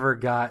they never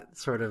got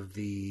sort of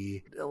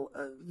the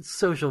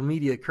social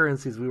media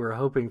currencies we were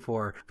hoping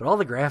for, but all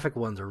the graphic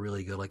ones are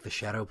really good. Like the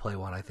Shadowplay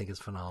one, I think is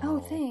phenomenal. Oh,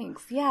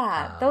 thanks.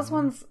 Yeah, those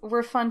ones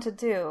were fun to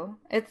do.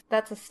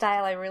 That's a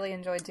style I really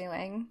enjoy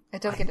doing. I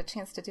don't get a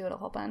chance to do it a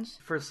whole bunch.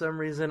 For some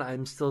reason,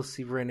 I'm still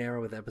super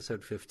enamored with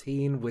episode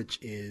 15, which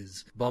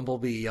is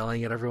Bumblebee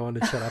yelling at everyone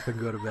to shut up and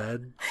go to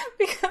bed.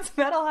 Because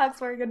Metal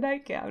Hawk's wearing a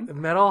nightgown.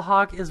 Metal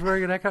Hawk is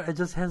wearing a nightgown. It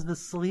just has the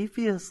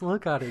sleepiest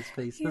look on his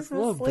face. He's this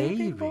little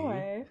baby.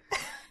 Boy.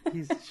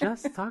 He's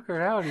just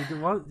tuckered out. He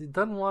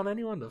doesn't want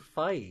anyone to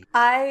fight.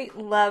 I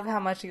love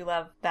how much you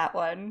love that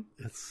one.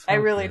 It's so I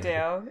really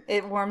good. do.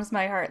 It warms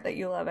my heart that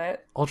you love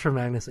it. Ultra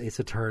Magnus Ace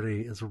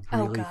Attorney is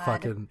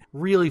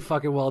really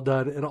fucking well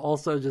done. And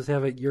also just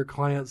having your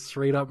client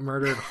straight up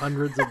murdered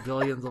hundreds of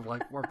billions of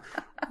life forms.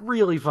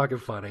 Really fucking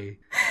funny.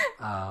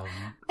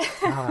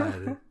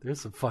 God,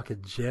 there's some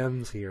fucking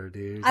gems here,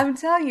 dude. I'm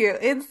telling you,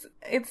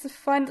 it's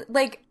fun.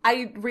 Like,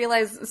 I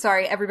realize,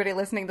 sorry, everybody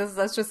listening, this is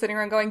us just sitting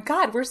around going,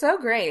 God, we're so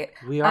great.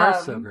 We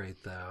are so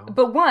great, though.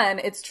 But one,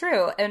 it's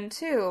true. And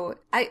two,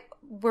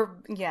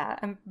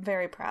 I'm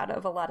very proud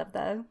of a lot of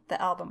the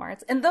album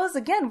arts. And those,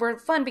 again, were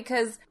fun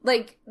because,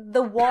 like,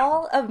 the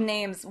Wall of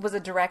Names was a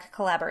direct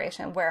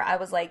collaboration where I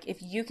was like, if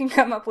you can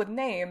come up with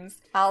names,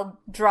 I'll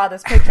draw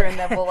this picture and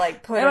then we'll,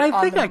 like, put it on the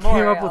memorial. And I think I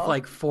came up with,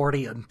 like,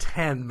 40 in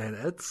 10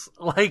 minutes.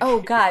 Like, oh,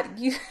 God.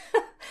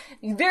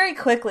 Very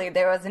quickly,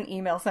 there was an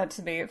email sent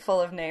to me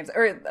full of names,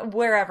 or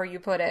wherever you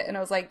put it, and I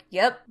was like,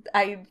 yep,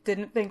 I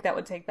didn't think that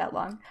would take that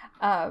long.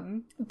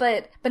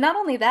 But not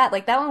only that,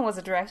 like, that one was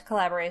a direct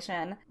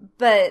collaboration,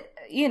 but,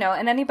 you know,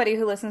 and anybody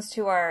who listens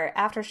to our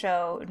after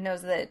show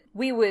knows that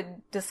we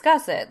would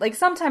discuss it. Like,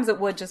 sometimes it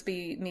would just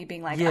be me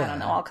being like, I don't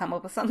know, I'll come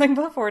up with something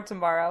before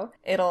tomorrow,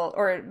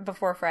 or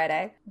before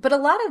Friday. But a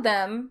lot of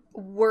them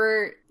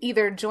were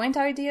either joint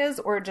ideas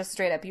or just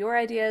straight up your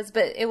ideas,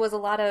 but it was a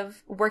lot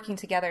of working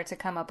together to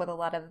come up with a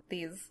lot of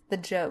the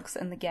jokes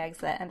and the gags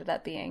that ended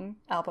up being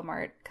album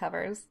art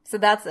covers. So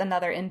that's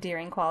another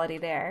endearing quality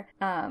there.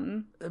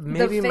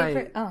 Maybe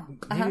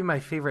my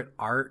favorite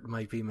art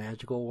might be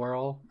Magical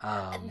Whirl.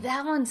 That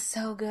That one's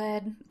so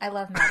good. I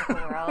love Magical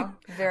Whirl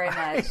very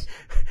much.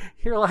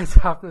 Here lies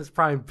Optimus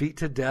Prime beat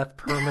to death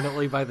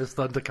permanently by the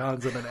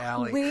Stunticons in an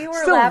alley. We were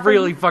still laughing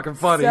really fucking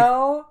funny.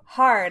 so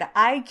hard.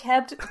 I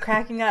kept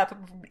cracking up,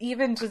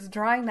 even just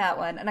drawing that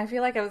one. And I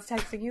feel like I was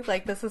texting you,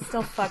 like, this is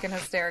still fucking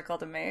hysterical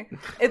to me.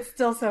 It's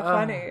still so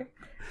funny.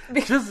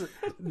 I'm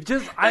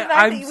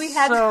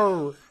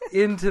so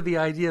into the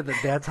idea that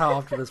that's how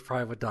Optimus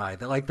Prime would die.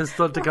 That like the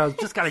Stunticons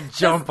just gotta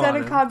jump on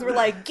him. The Stunticons were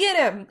like, get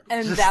him!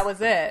 And that was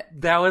it.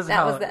 That was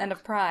the end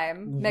of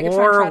Prime. Megatron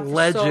War tried for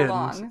Legend. so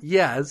long.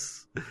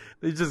 Yes.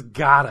 They just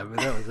got him, and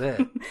that was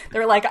it. They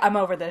were like, I'm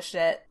over this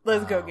shit.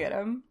 Let's go get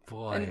him.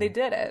 Boy. And they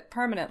did it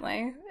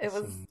permanently. It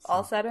was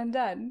all said and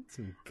done.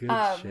 Some good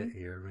shit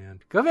here,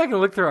 man. Go back and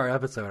look through our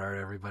episode art,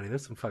 everybody.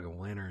 There's some fucking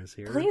winners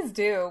here. Please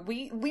do.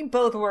 We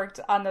both worked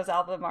on those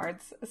album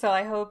arts, so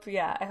I hope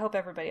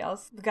everybody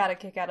else got a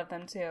kick out of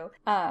them too.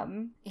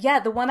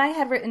 The one I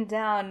had written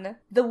down,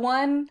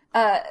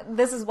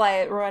 this is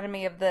why it reminded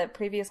me of the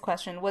previous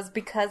question, was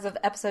because of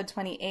episode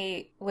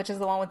 28, which is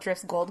the one with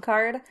Drift's gold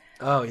card.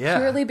 Oh, yeah.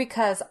 Purely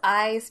because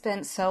I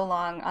spent so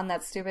long on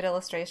that stupid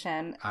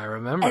illustration. I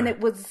remember. And it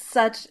was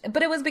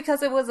but it was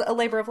because it was a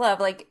labor of love.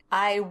 Like,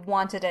 I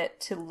wanted it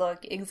to look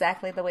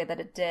exactly the way that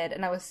it did,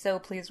 and I was so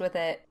pleased with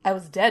it. I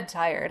was dead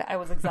tired. I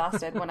was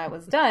exhausted when I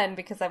was done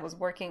because I was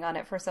working on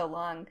it for so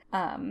long.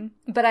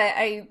 But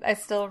I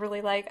still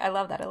really I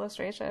love that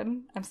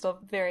illustration. I'm still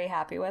very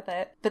happy with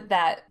it.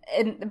 But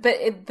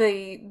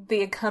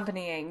the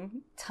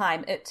accompanying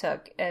time it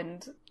took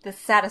and the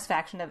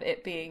satisfaction of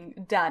it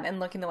being done and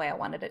looking the way I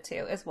wanted it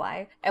to is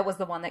why it was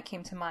the one that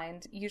came to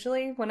mind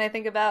usually when I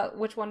think about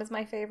which one is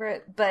my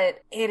favorite.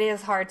 But it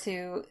is hard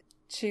to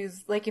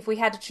choose. Like, if we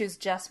had to choose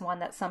just one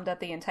that summed up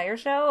the entire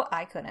show,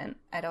 I couldn't.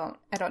 I don't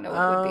know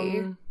what it would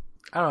be.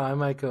 I don't know. I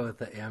might go with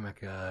the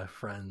Amica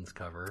Friends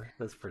cover.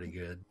 That's pretty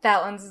good.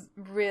 That one's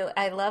really...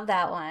 I love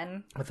that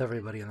one. With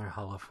everybody in their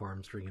hollow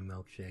forms drinking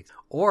milkshakes.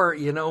 Or,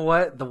 you know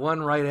what? The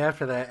one right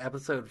after that,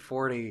 episode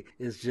 40,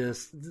 is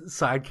just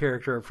side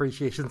character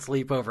appreciation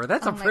sleepover.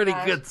 That's a pretty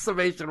good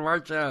summation of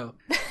our show.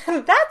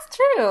 That's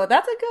true.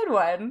 That's a good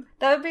one.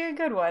 That would be a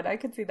good one. I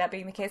could see that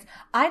being the case.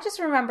 I just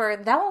remember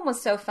that one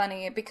was so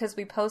funny because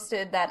we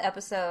posted that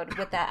episode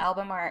with that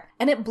album art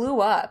and it blew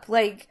up.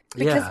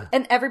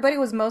 And everybody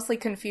was mostly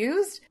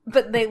confused,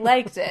 but they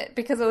liked it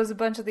because it was a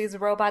bunch of these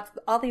robots,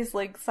 all these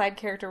side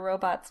character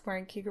robots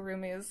wearing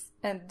kigurumis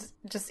and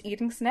just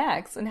eating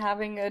snacks and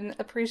having an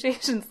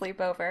appreciation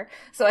sleepover.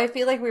 So I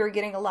feel like we were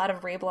getting a lot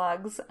of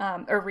reblogs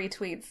or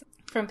retweets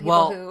from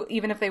people who,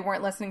 even if they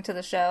weren't listening to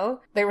the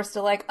show, they were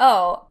still like,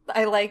 oh,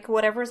 I like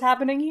whatever's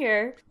happening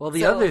here. Well,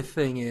 the other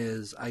thing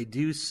is, I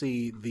do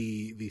see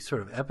the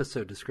sort of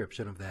episode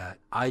description of that.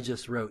 I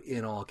just wrote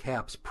in all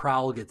caps,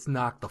 Prowl gets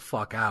knocked the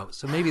fuck out.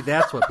 So maybe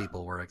that's what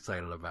people were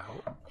excited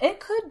about. It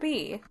could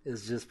be.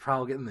 Is just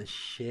Prowl getting the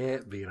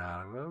shit beat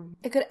out of him.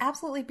 It could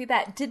absolutely be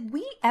that. Did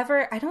we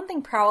ever... I don't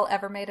think Prowl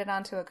ever made it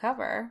onto a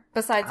cover,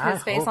 besides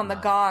his face on the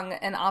gong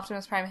and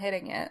Optimus Prime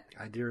hitting it.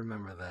 I do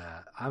remember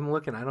that. I'm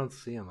looking, I don't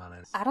see him on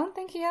it. I don't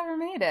think he ever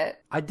made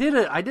it. I did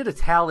a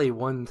tally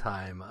one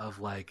time of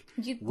which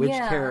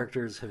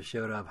characters have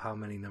showed up how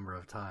many number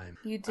of times.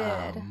 You did.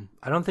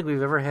 I don't think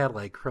we've ever had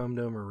Chrome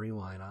Dome or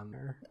Rewind on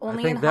there.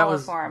 Only I think in that hollow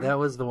was form. That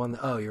was the one.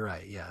 You're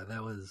right. Yeah,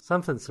 that was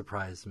something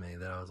surprised me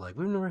that I was like,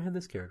 we've never had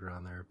this character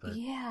on there. But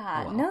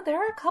yeah, no, there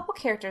are a couple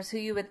characters who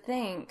you would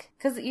think,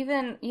 because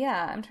even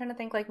I'm trying to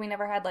think we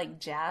never had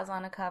Jazz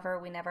on a cover.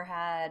 We never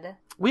had.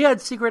 We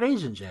had Secret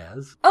Agent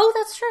Jazz. Oh,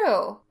 that's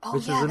true. Oh,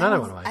 which is another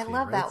one of my I favorites.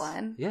 love that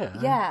one.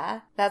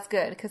 Yeah, that's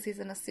good because he's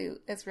in a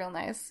suit. It's real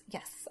nice.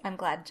 Yes, I'm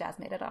glad Jazz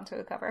made it onto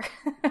a cover.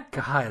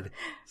 God,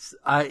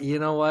 you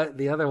know what?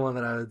 The other one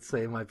that I would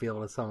say might be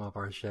able to sum up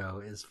our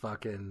show is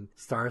fucking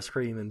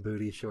Starscream in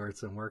booty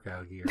shorts and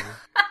workout gear.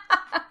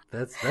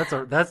 That's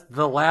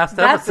the last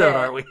episode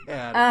art we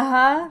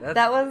had.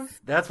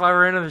 That's why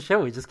we're into the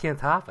show. We just can't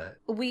top it.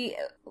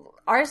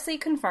 RC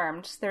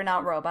confirmed they're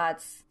not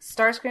robots.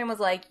 Starscream was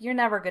like, you're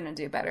never going to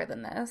do better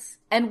than this.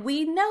 And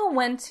we know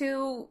when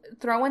to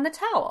throw in the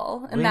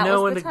towel. And that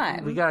was the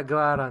time. We got to go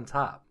out on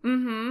top.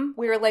 Mm-hmm.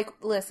 We were like,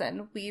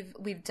 listen,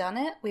 we've done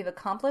it. We've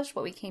accomplished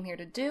what we came here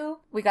to do.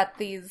 We got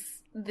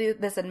this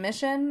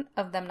admission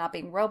of them not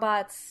being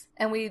robots,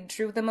 and we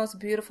drew the most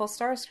beautiful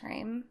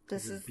Starscream.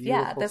 This is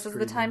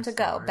the time to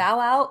go. Bow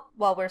out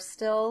while we're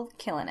still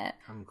killing it.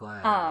 I'm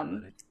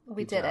glad.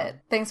 We did it.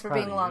 Thanks for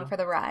being along for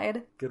the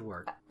ride. Good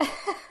work.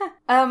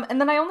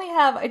 And then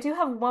I do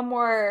have one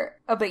more.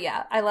 Oh, but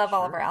yeah, I love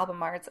all of our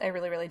album arts. I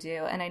really, really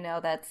do. And I know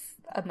that's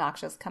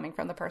obnoxious coming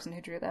from the person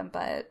who drew them,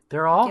 but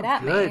they're all get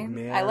at good,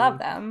 me. man. I love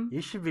them.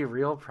 You should be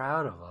real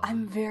proud of them.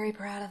 I'm very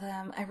proud of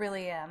them. I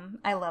really am.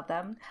 I love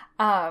them.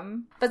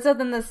 But so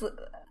then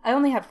I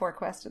only had 4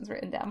 questions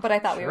written down, but I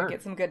thought we would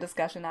get some good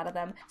discussion out of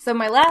them. So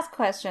my last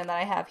question that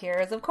I have here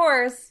is, of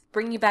course,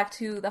 bring you back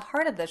to the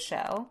heart of the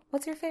show.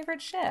 What's your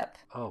favorite ship?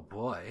 Oh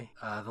boy,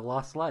 the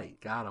Lost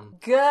Light. Got him.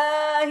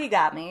 Good. He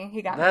got me.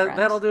 He got me.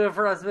 That'll do it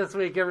for us this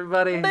week,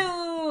 everybody.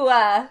 Boom.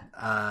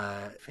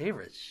 Ooh.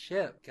 Favorite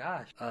ship?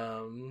 Gosh.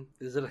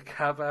 Is it a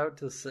cop out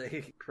to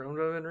say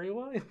Chrono and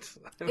Rewind?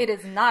 It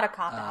is not a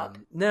cop out.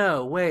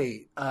 No,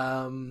 wait.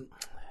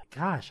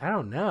 Gosh, I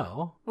don't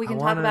know. We can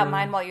talk about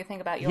mine while you think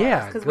about yours.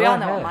 Yeah, because go we all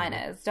know ahead. what mine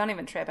is. Don't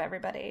even trip,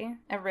 everybody.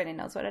 Everybody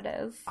knows what it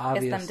is.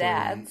 Obviously, it's them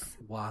dads.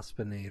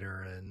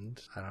 Waspinator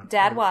and I don't.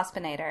 Dad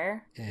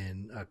Waspinator.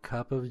 And a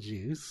cup of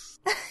juice.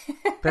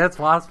 That's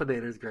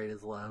Waspinator's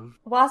greatest love.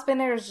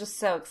 Waspinator is just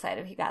so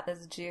excited he got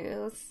this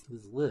juice.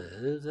 This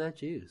lives that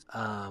juice.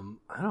 I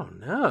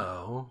don't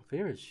know.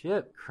 Favorite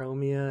ship?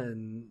 Chromia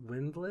and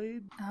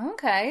Windblade?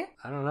 Okay.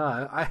 I don't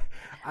know.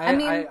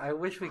 I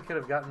wish we could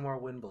have gotten more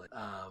Windblade.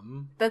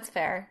 That's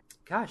fair.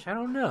 Gosh, I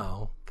don't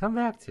know. Come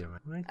back to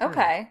me.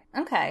 Okay.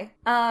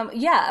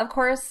 Yeah, of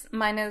course,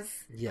 mine is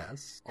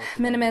yes.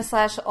 Minimus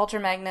 /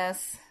 Ultra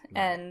Magnus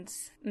and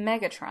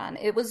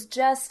Megatron. It was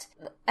just,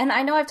 and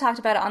I know I've talked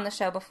about it on the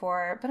show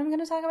before, but I'm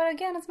going to talk about it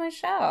again. It's my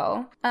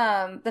show.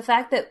 The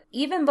fact that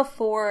even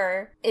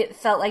before it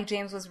felt like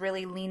James was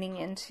really leaning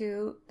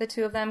into the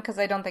two of them, because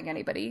I don't think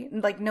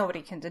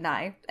nobody can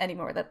deny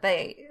anymore that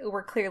they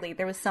were clearly,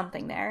 there was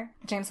something there.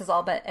 James has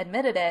all but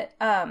admitted it.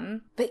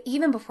 But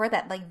even before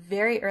that, like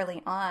very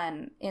early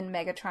on in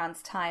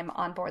Megatron's time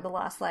on board the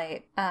Lost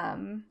Light,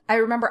 I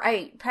remember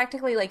I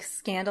practically like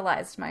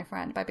scandalized my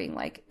friend by being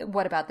like,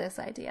 what about this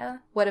idea?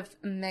 What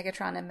if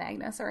Megatron and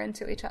Magnus are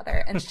into each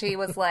other? And she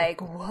was like,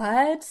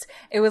 what?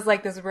 It was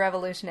like this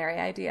revolutionary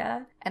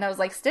idea. And I was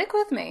like, stick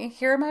with me.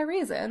 Here are my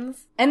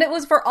reasons. And it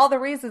was for all the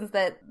reasons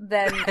that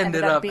then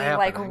ended up being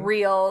happening. Like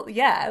real.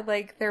 Yeah,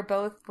 like they're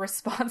both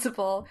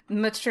responsible,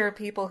 mature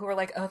people who are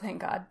like, oh,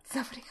 thank God,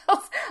 somebody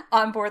else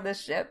on board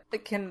this ship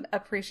that can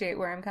appreciate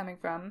where I'm coming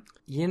from.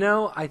 You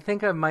know, I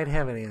think I might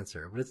have an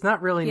answer, but it's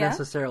not really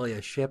necessarily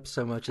a ship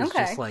so much as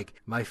just like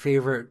my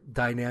favorite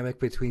dynamic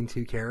between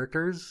two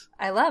characters.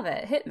 I love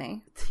it. Hit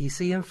me.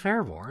 TC and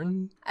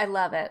Fairborn. I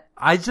love it.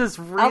 I just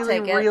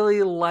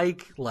really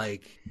like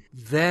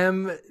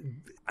them.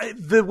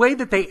 The way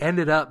that they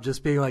ended up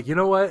just being like, you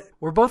know what?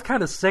 We're both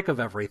kind of sick of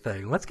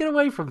everything. Let's get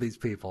away from these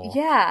people.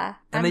 Yeah.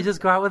 And they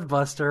just go out with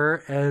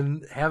Buster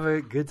and have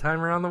a good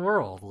time around the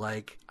world.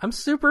 Like, I'm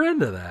super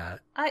into that.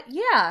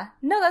 Yeah.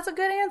 No, that's a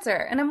good answer.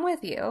 And I'm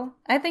with you.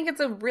 I think it's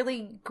a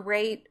really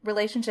great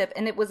relationship.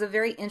 And it was a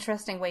very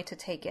interesting way to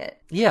take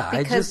it. Yeah.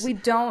 Because we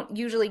don't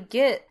usually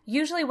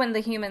when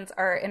the humans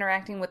are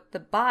interacting with the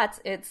bots,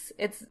 it's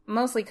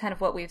mostly kind of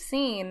what we've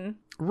seen.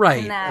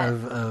 Right. That,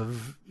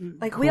 of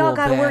like, cool, we all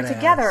gotta work badass.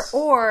 Together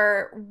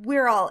or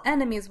we're all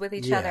enemies with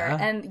each other.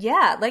 And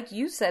yeah, like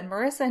you said,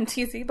 Marissa and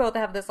TC both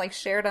have this like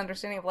shared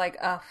understanding of like,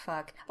 oh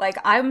fuck. Like,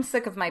 I'm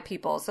sick of my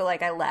people, so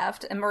like I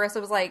left. And Marissa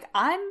was like,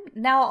 I'm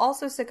now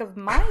also sick of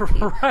my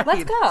people. Right,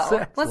 let's go.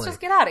 exactly. Let's just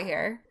get out of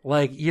here.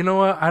 Like, you know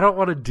what? I don't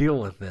want to deal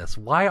with this.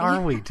 Why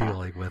are we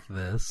dealing with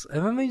this?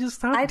 And then they just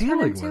stop dealing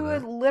with it. I turn into a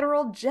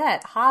literal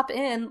jet. Hop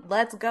in.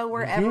 Let's go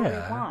wherever we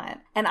want.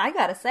 And I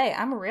gotta say,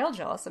 I'm real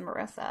jealous of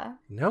Marissa.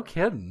 No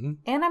kidding.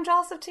 And I'm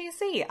jealous of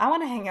TC. I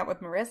want to hang out with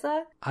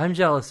Marissa. I'm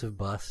jealous of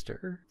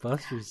Buster.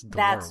 Buster's adorable.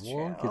 That's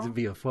true. Gets to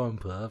be a fun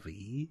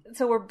puppy.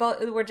 So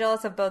we're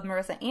jealous of both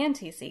Marissa and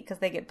TC because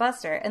they get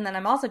Buster. And then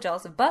I'm also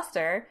jealous of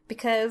Buster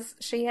because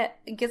she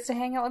gets to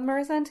hang out with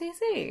Marissa and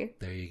TC.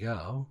 There you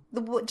go.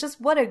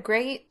 Just what a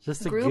great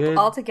group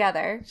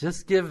altogether.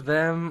 Just give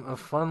them a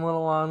fun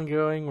little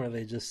ongoing where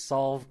they just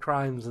solve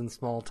crimes in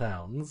small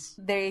towns.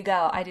 There you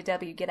go.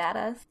 IDW, get at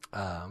us.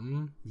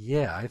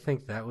 Yeah, I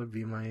think that would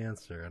be my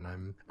answer,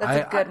 and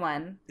that's a good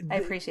one. I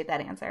appreciate that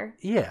answer.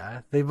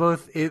 Yeah,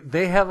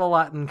 they have a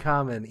lot in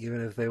common,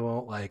 even if they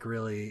won't like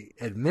really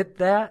admit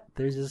that.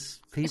 They're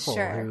just people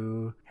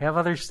who have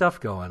other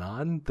stuff going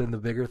on than the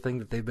bigger thing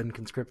that they've been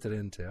conscripted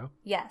into.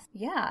 Yes,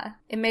 yeah,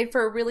 it made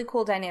for a really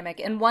cool dynamic,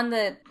 and one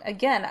that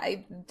again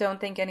I don't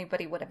think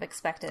anybody would have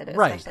expected,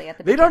 especially at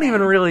the beginning. They don't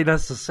even really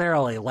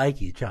necessarily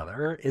like each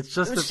other. It's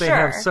just that they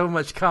have so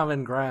much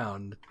common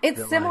ground.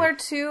 It's similar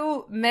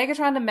to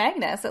Megatron to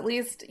Magnus. At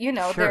least,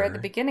 there at the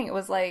beginning, it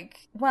was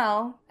like,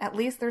 well, at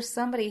least there's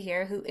somebody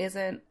here who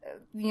isn't,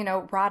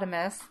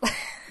 Rodimus.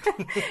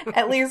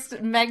 At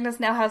least Magnus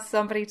now has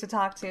somebody to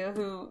talk to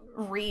who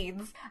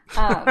reads,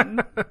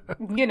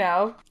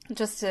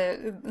 just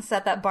to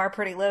set that bar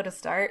pretty low to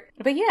start.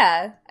 But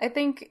yeah, I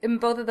think in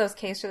both of those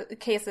cases,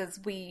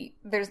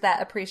 there's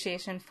that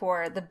appreciation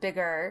for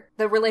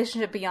the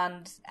relationship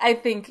beyond, I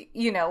think,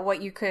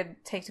 what you could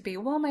take to be,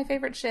 well, my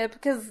favorite ship,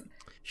 because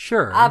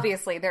sure,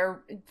 obviously there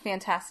are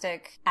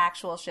fantastic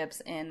actual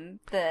ships in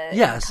the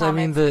yes comics. I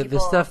mean the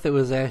stuff that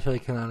was actually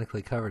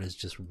canonically covered is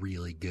just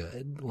really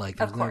good. Like,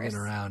 there's nothing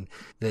around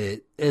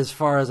that, as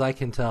far as I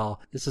can tell,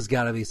 this has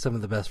got to be some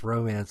of the best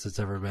romance that's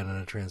ever been in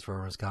a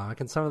Transformers comic,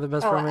 and some of the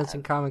best romance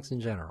in comics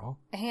in general,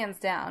 hands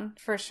down,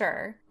 for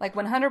sure. Like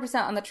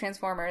 100% on the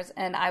Transformers,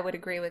 and I would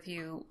agree with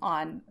you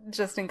on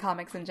just in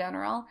comics in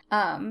general.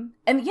 And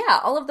yeah,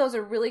 all of those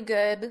are really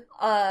good.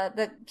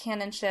 The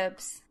canon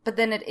ships, But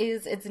then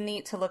it's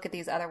neat to look at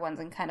these other ones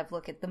and kind of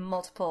look at the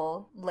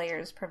multiple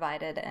layers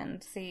provided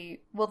and see,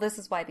 well, this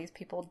is why these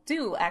people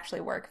do actually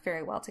work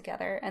very well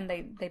together and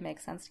they make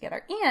sense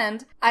together.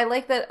 And I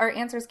like that our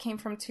answers came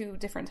from 2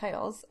 different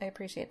titles. I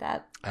appreciate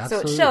that.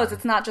 Absolutely. So it shows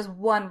it's not just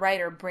one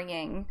writer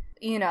bringing,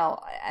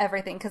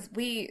 everything, because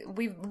we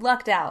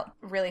lucked out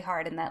really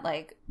hard in that,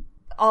 like,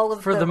 all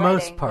of for the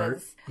most part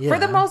was, for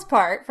the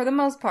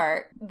most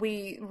part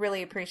we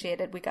really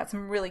appreciated. We got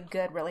some really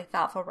good, really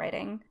thoughtful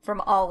writing from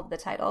all of the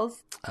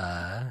titles.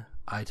 I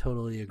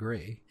totally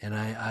agree. And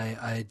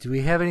I do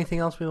we have anything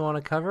else we want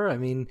to cover? I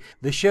mean,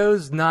 the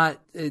show's not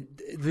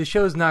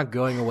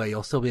going away.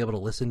 You'll still be able to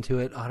listen to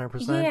it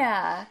 100%.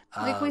 Yeah.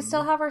 Like, we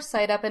still have our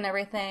site up and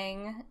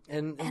everything.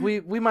 And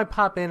we might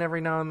pop in every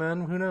now and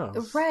then. Who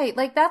knows? Right.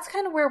 Like, that's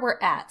kind of where we're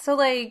at. So,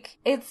 like,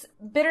 it's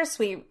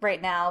bittersweet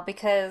right now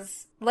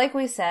because, like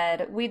we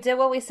said, we did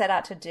what we set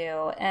out to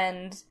do,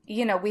 and,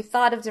 we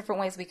thought of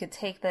different ways we could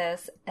take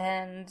this,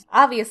 and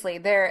obviously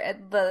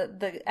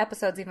the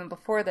episodes even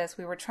before this,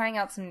 we were trying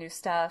out some new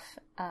stuff,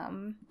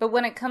 but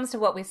when it comes to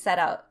what we set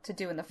out to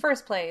do in the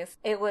first place,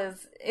 it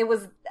was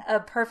a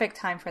perfect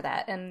time for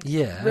that, and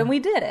when we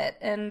did it.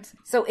 And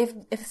so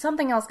if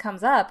something else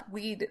comes up,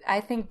 I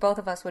think both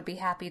of us would be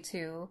happy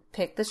to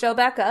pick the show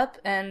back up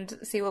and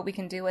see what we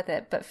can do with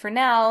it. But for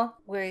now,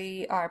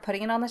 we are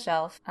putting it on the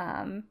shelf.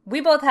 We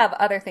both have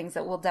other things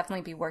that we'll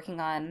definitely be working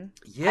on.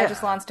 I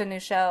just launched a new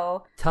show.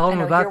 Tell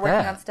them about you're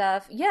working on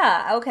stuff.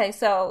 Yeah. Okay.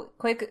 So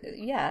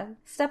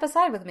step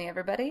aside with me,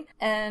 everybody.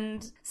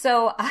 And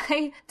so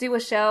I do a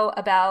show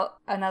about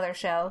another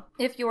show.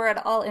 If you are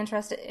at all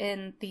interested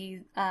in the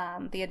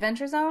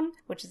Adventure Zone,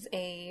 which is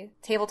a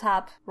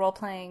tabletop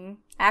role-playing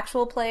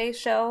actual play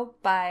show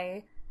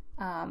by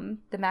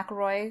the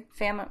McElroy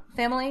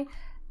family.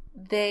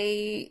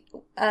 They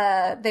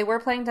were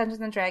playing Dungeons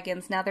and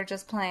Dragons. Now they're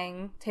just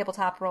playing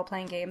tabletop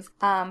role-playing games.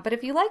 But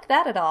if you like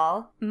that at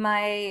all,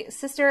 my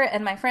sister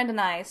and my friend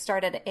and I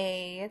started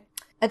a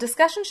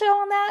discussion show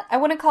on that. I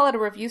wouldn't call it a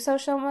review so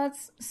much.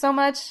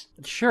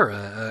 Sure,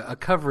 a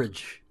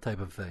coverage type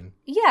of thing.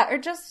 Yeah, or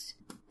just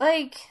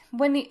like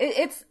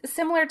it's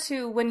similar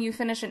to when you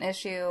finish an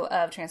issue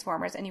of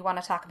Transformers and you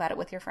want to talk about it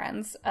with your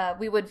friends.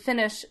 We would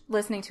finish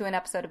listening to an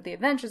episode of The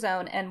Adventure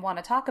Zone and want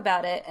to talk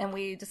about it, and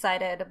we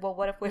decided, well,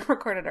 what if we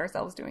recorded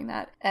ourselves doing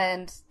that?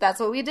 And that's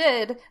what we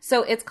did.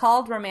 So it's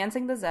called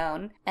Romancing the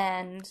Zone,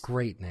 and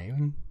great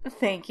name.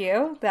 Thank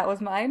you. That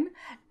was mine.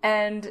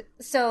 And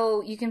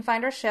so you can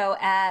find our show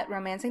at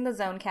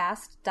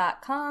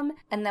romancingthezonecast.com,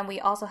 and then we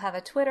also have a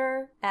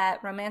Twitter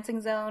at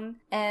Romancing Zone,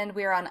 and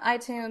we're on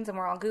iTunes and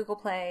we're on Google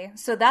Play.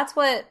 So that's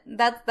the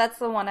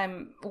one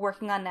I'm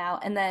working on now.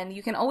 And then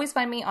you can always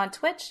find me on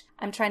Twitch.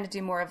 I'm trying to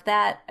do more of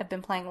that. I've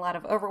been playing a lot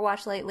of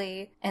Overwatch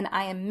lately, and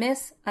I am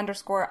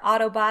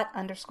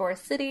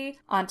Miss_Autobot_City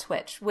on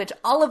Twitch, which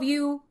all of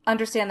you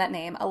understand that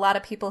name. A lot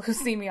of people who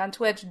see me on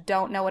Twitch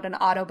don't know what an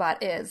Autobot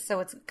is, so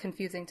it's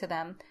confusing to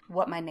them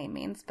what my name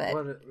means. But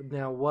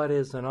what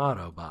is an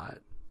Autobot?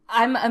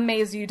 I'm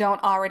amazed you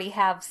don't already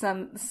have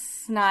some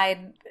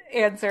snide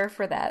answer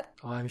for that.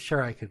 Oh, I'm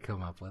sure I could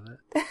come up with it.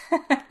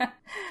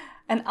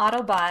 An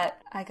Autobot,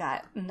 I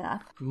got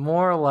nothing.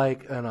 More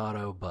like an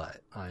Autobot,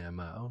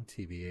 IMO,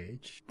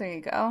 TBH. There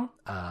you go.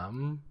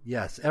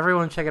 Yes,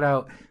 everyone check it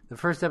out. The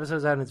first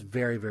episode's out and it's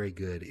very, very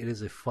good. It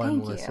is a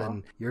fun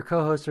listen. Your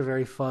co-hosts are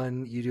very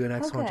fun. You do an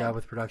excellent job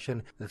with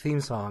production. The theme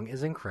song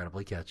is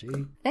incredibly catchy.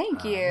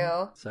 Thank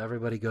you. So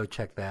everybody go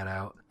check that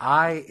out.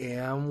 I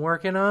am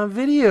working on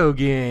video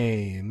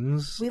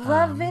games. We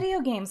love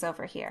video games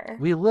over here.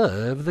 We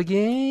love the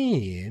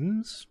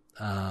games.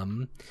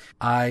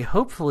 I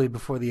hopefully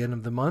before the end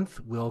of the month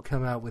will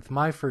come out with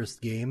my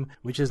first game,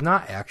 which is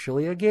not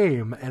actually a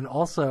game, and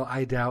also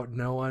I doubt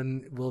no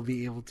one will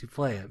be able to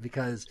play it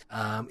because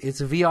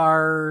it's a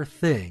VR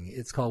thing.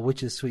 It's called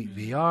Witch's Sweet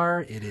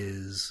VR. It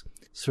is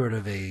sort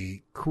of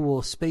a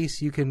cool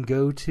space you can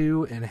go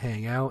to and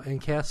hang out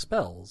and cast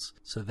spells.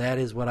 So that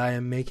is what I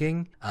am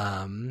making.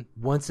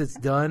 Once it's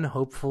done,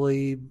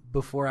 hopefully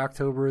before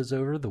October is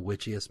over, the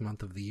witchiest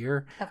month of the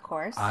year. Of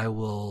course. I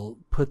will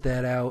put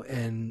that out,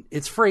 and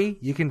it's free.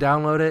 You can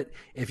download it.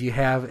 If you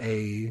have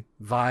a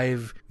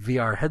Vive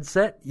VR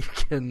headset, you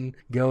can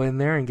go in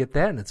there and get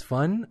that, and it's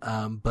fun.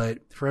 But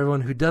for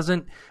everyone who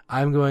doesn't,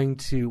 I'm going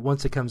to,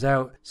 once it comes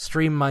out,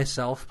 stream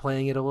myself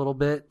playing it a little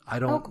bit. I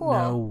don't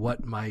know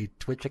what my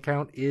Twitch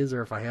account is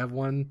or if I have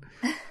one.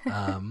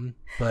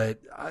 But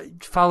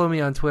follow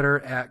me on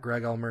Twitter at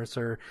Greg L.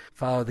 Mercer.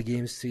 Follow the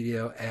game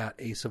studio at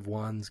Ace of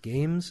Wands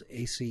Games,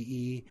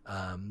 ACE.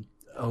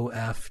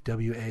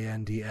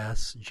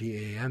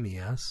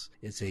 OFWANDSGAMES.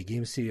 It's a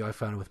game studio I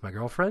founded with my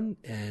girlfriend,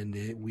 and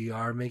we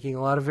are making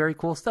a lot of very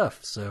cool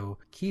stuff, so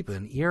keep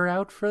an ear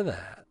out for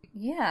that.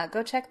 Yeah,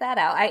 go check that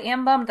out. I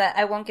am bummed that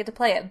I won't get to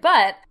play it,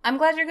 but I'm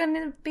glad you're going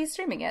to be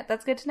streaming it.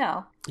 That's good to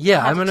know.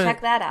 Yeah, I'm gonna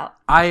check that out.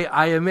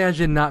 I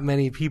imagine not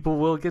many people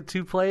will get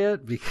to play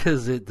it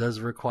because it does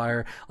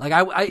require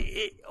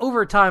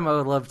over time I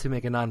would love to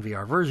make a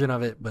non-VR version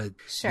of it, but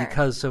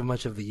because so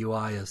much of the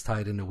UI is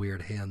tied into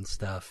weird hand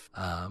stuff,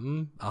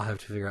 I'll have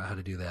to figure out how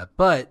to do that.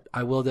 But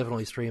I will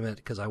definitely stream it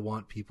because I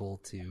want people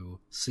to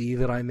see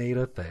that I made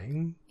a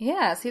thing.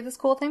 Yeah, see this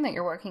cool thing that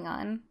you're working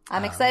on.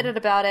 I'm excited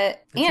about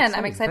it, and exciting.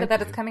 I'm excited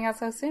that it's coming out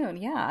so soon.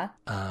 Yeah.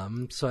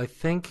 So I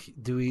think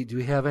do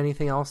we have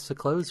anything else to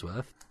close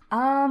with?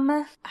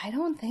 I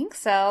don't think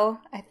so.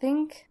 I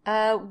think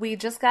we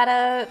just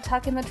gotta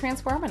tuck in the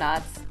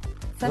Transformonauts.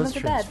 Send them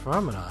to bed.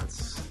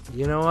 Transformonauts.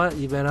 You know what?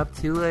 You've been up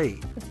too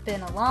late. It's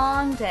been a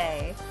long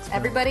day.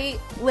 Everybody,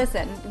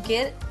 listen.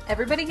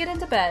 Everybody get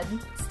into bed.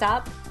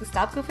 Stop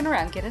goofing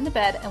around. Get into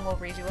bed, and we'll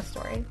read you a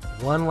story.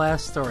 One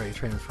last story,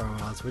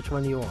 Transformonauts. Which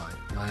one do you want?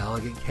 My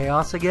Elegant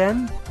Chaos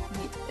again?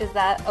 Is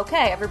that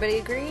okay? Everybody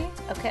agree?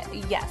 Okay.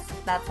 Yes,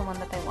 that's the one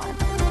that they want.